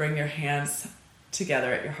and bring your hands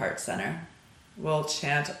together at your heart center. We'll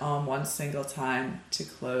chant Om one single time to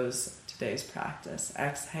close today's practice.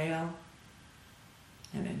 Exhale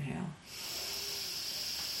and inhale.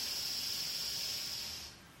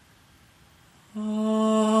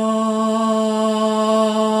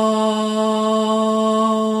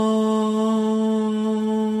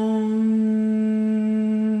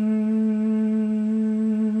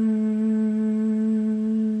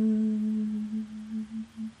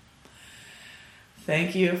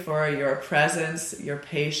 Thank you for your presence, your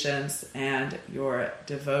patience, and your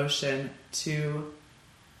devotion to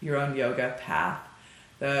your own yoga path.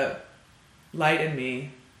 The light in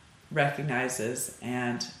me recognizes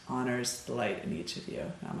and honors the light in each of you.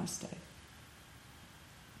 Namaste.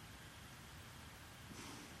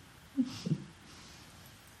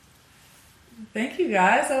 Thank you,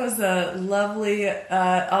 guys. That was a lovely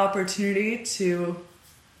opportunity to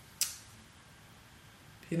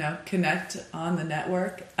connect on the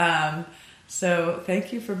network. So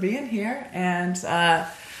thank you for being here, and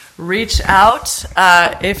reach out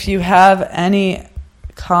if you have any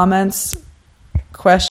comments, questions.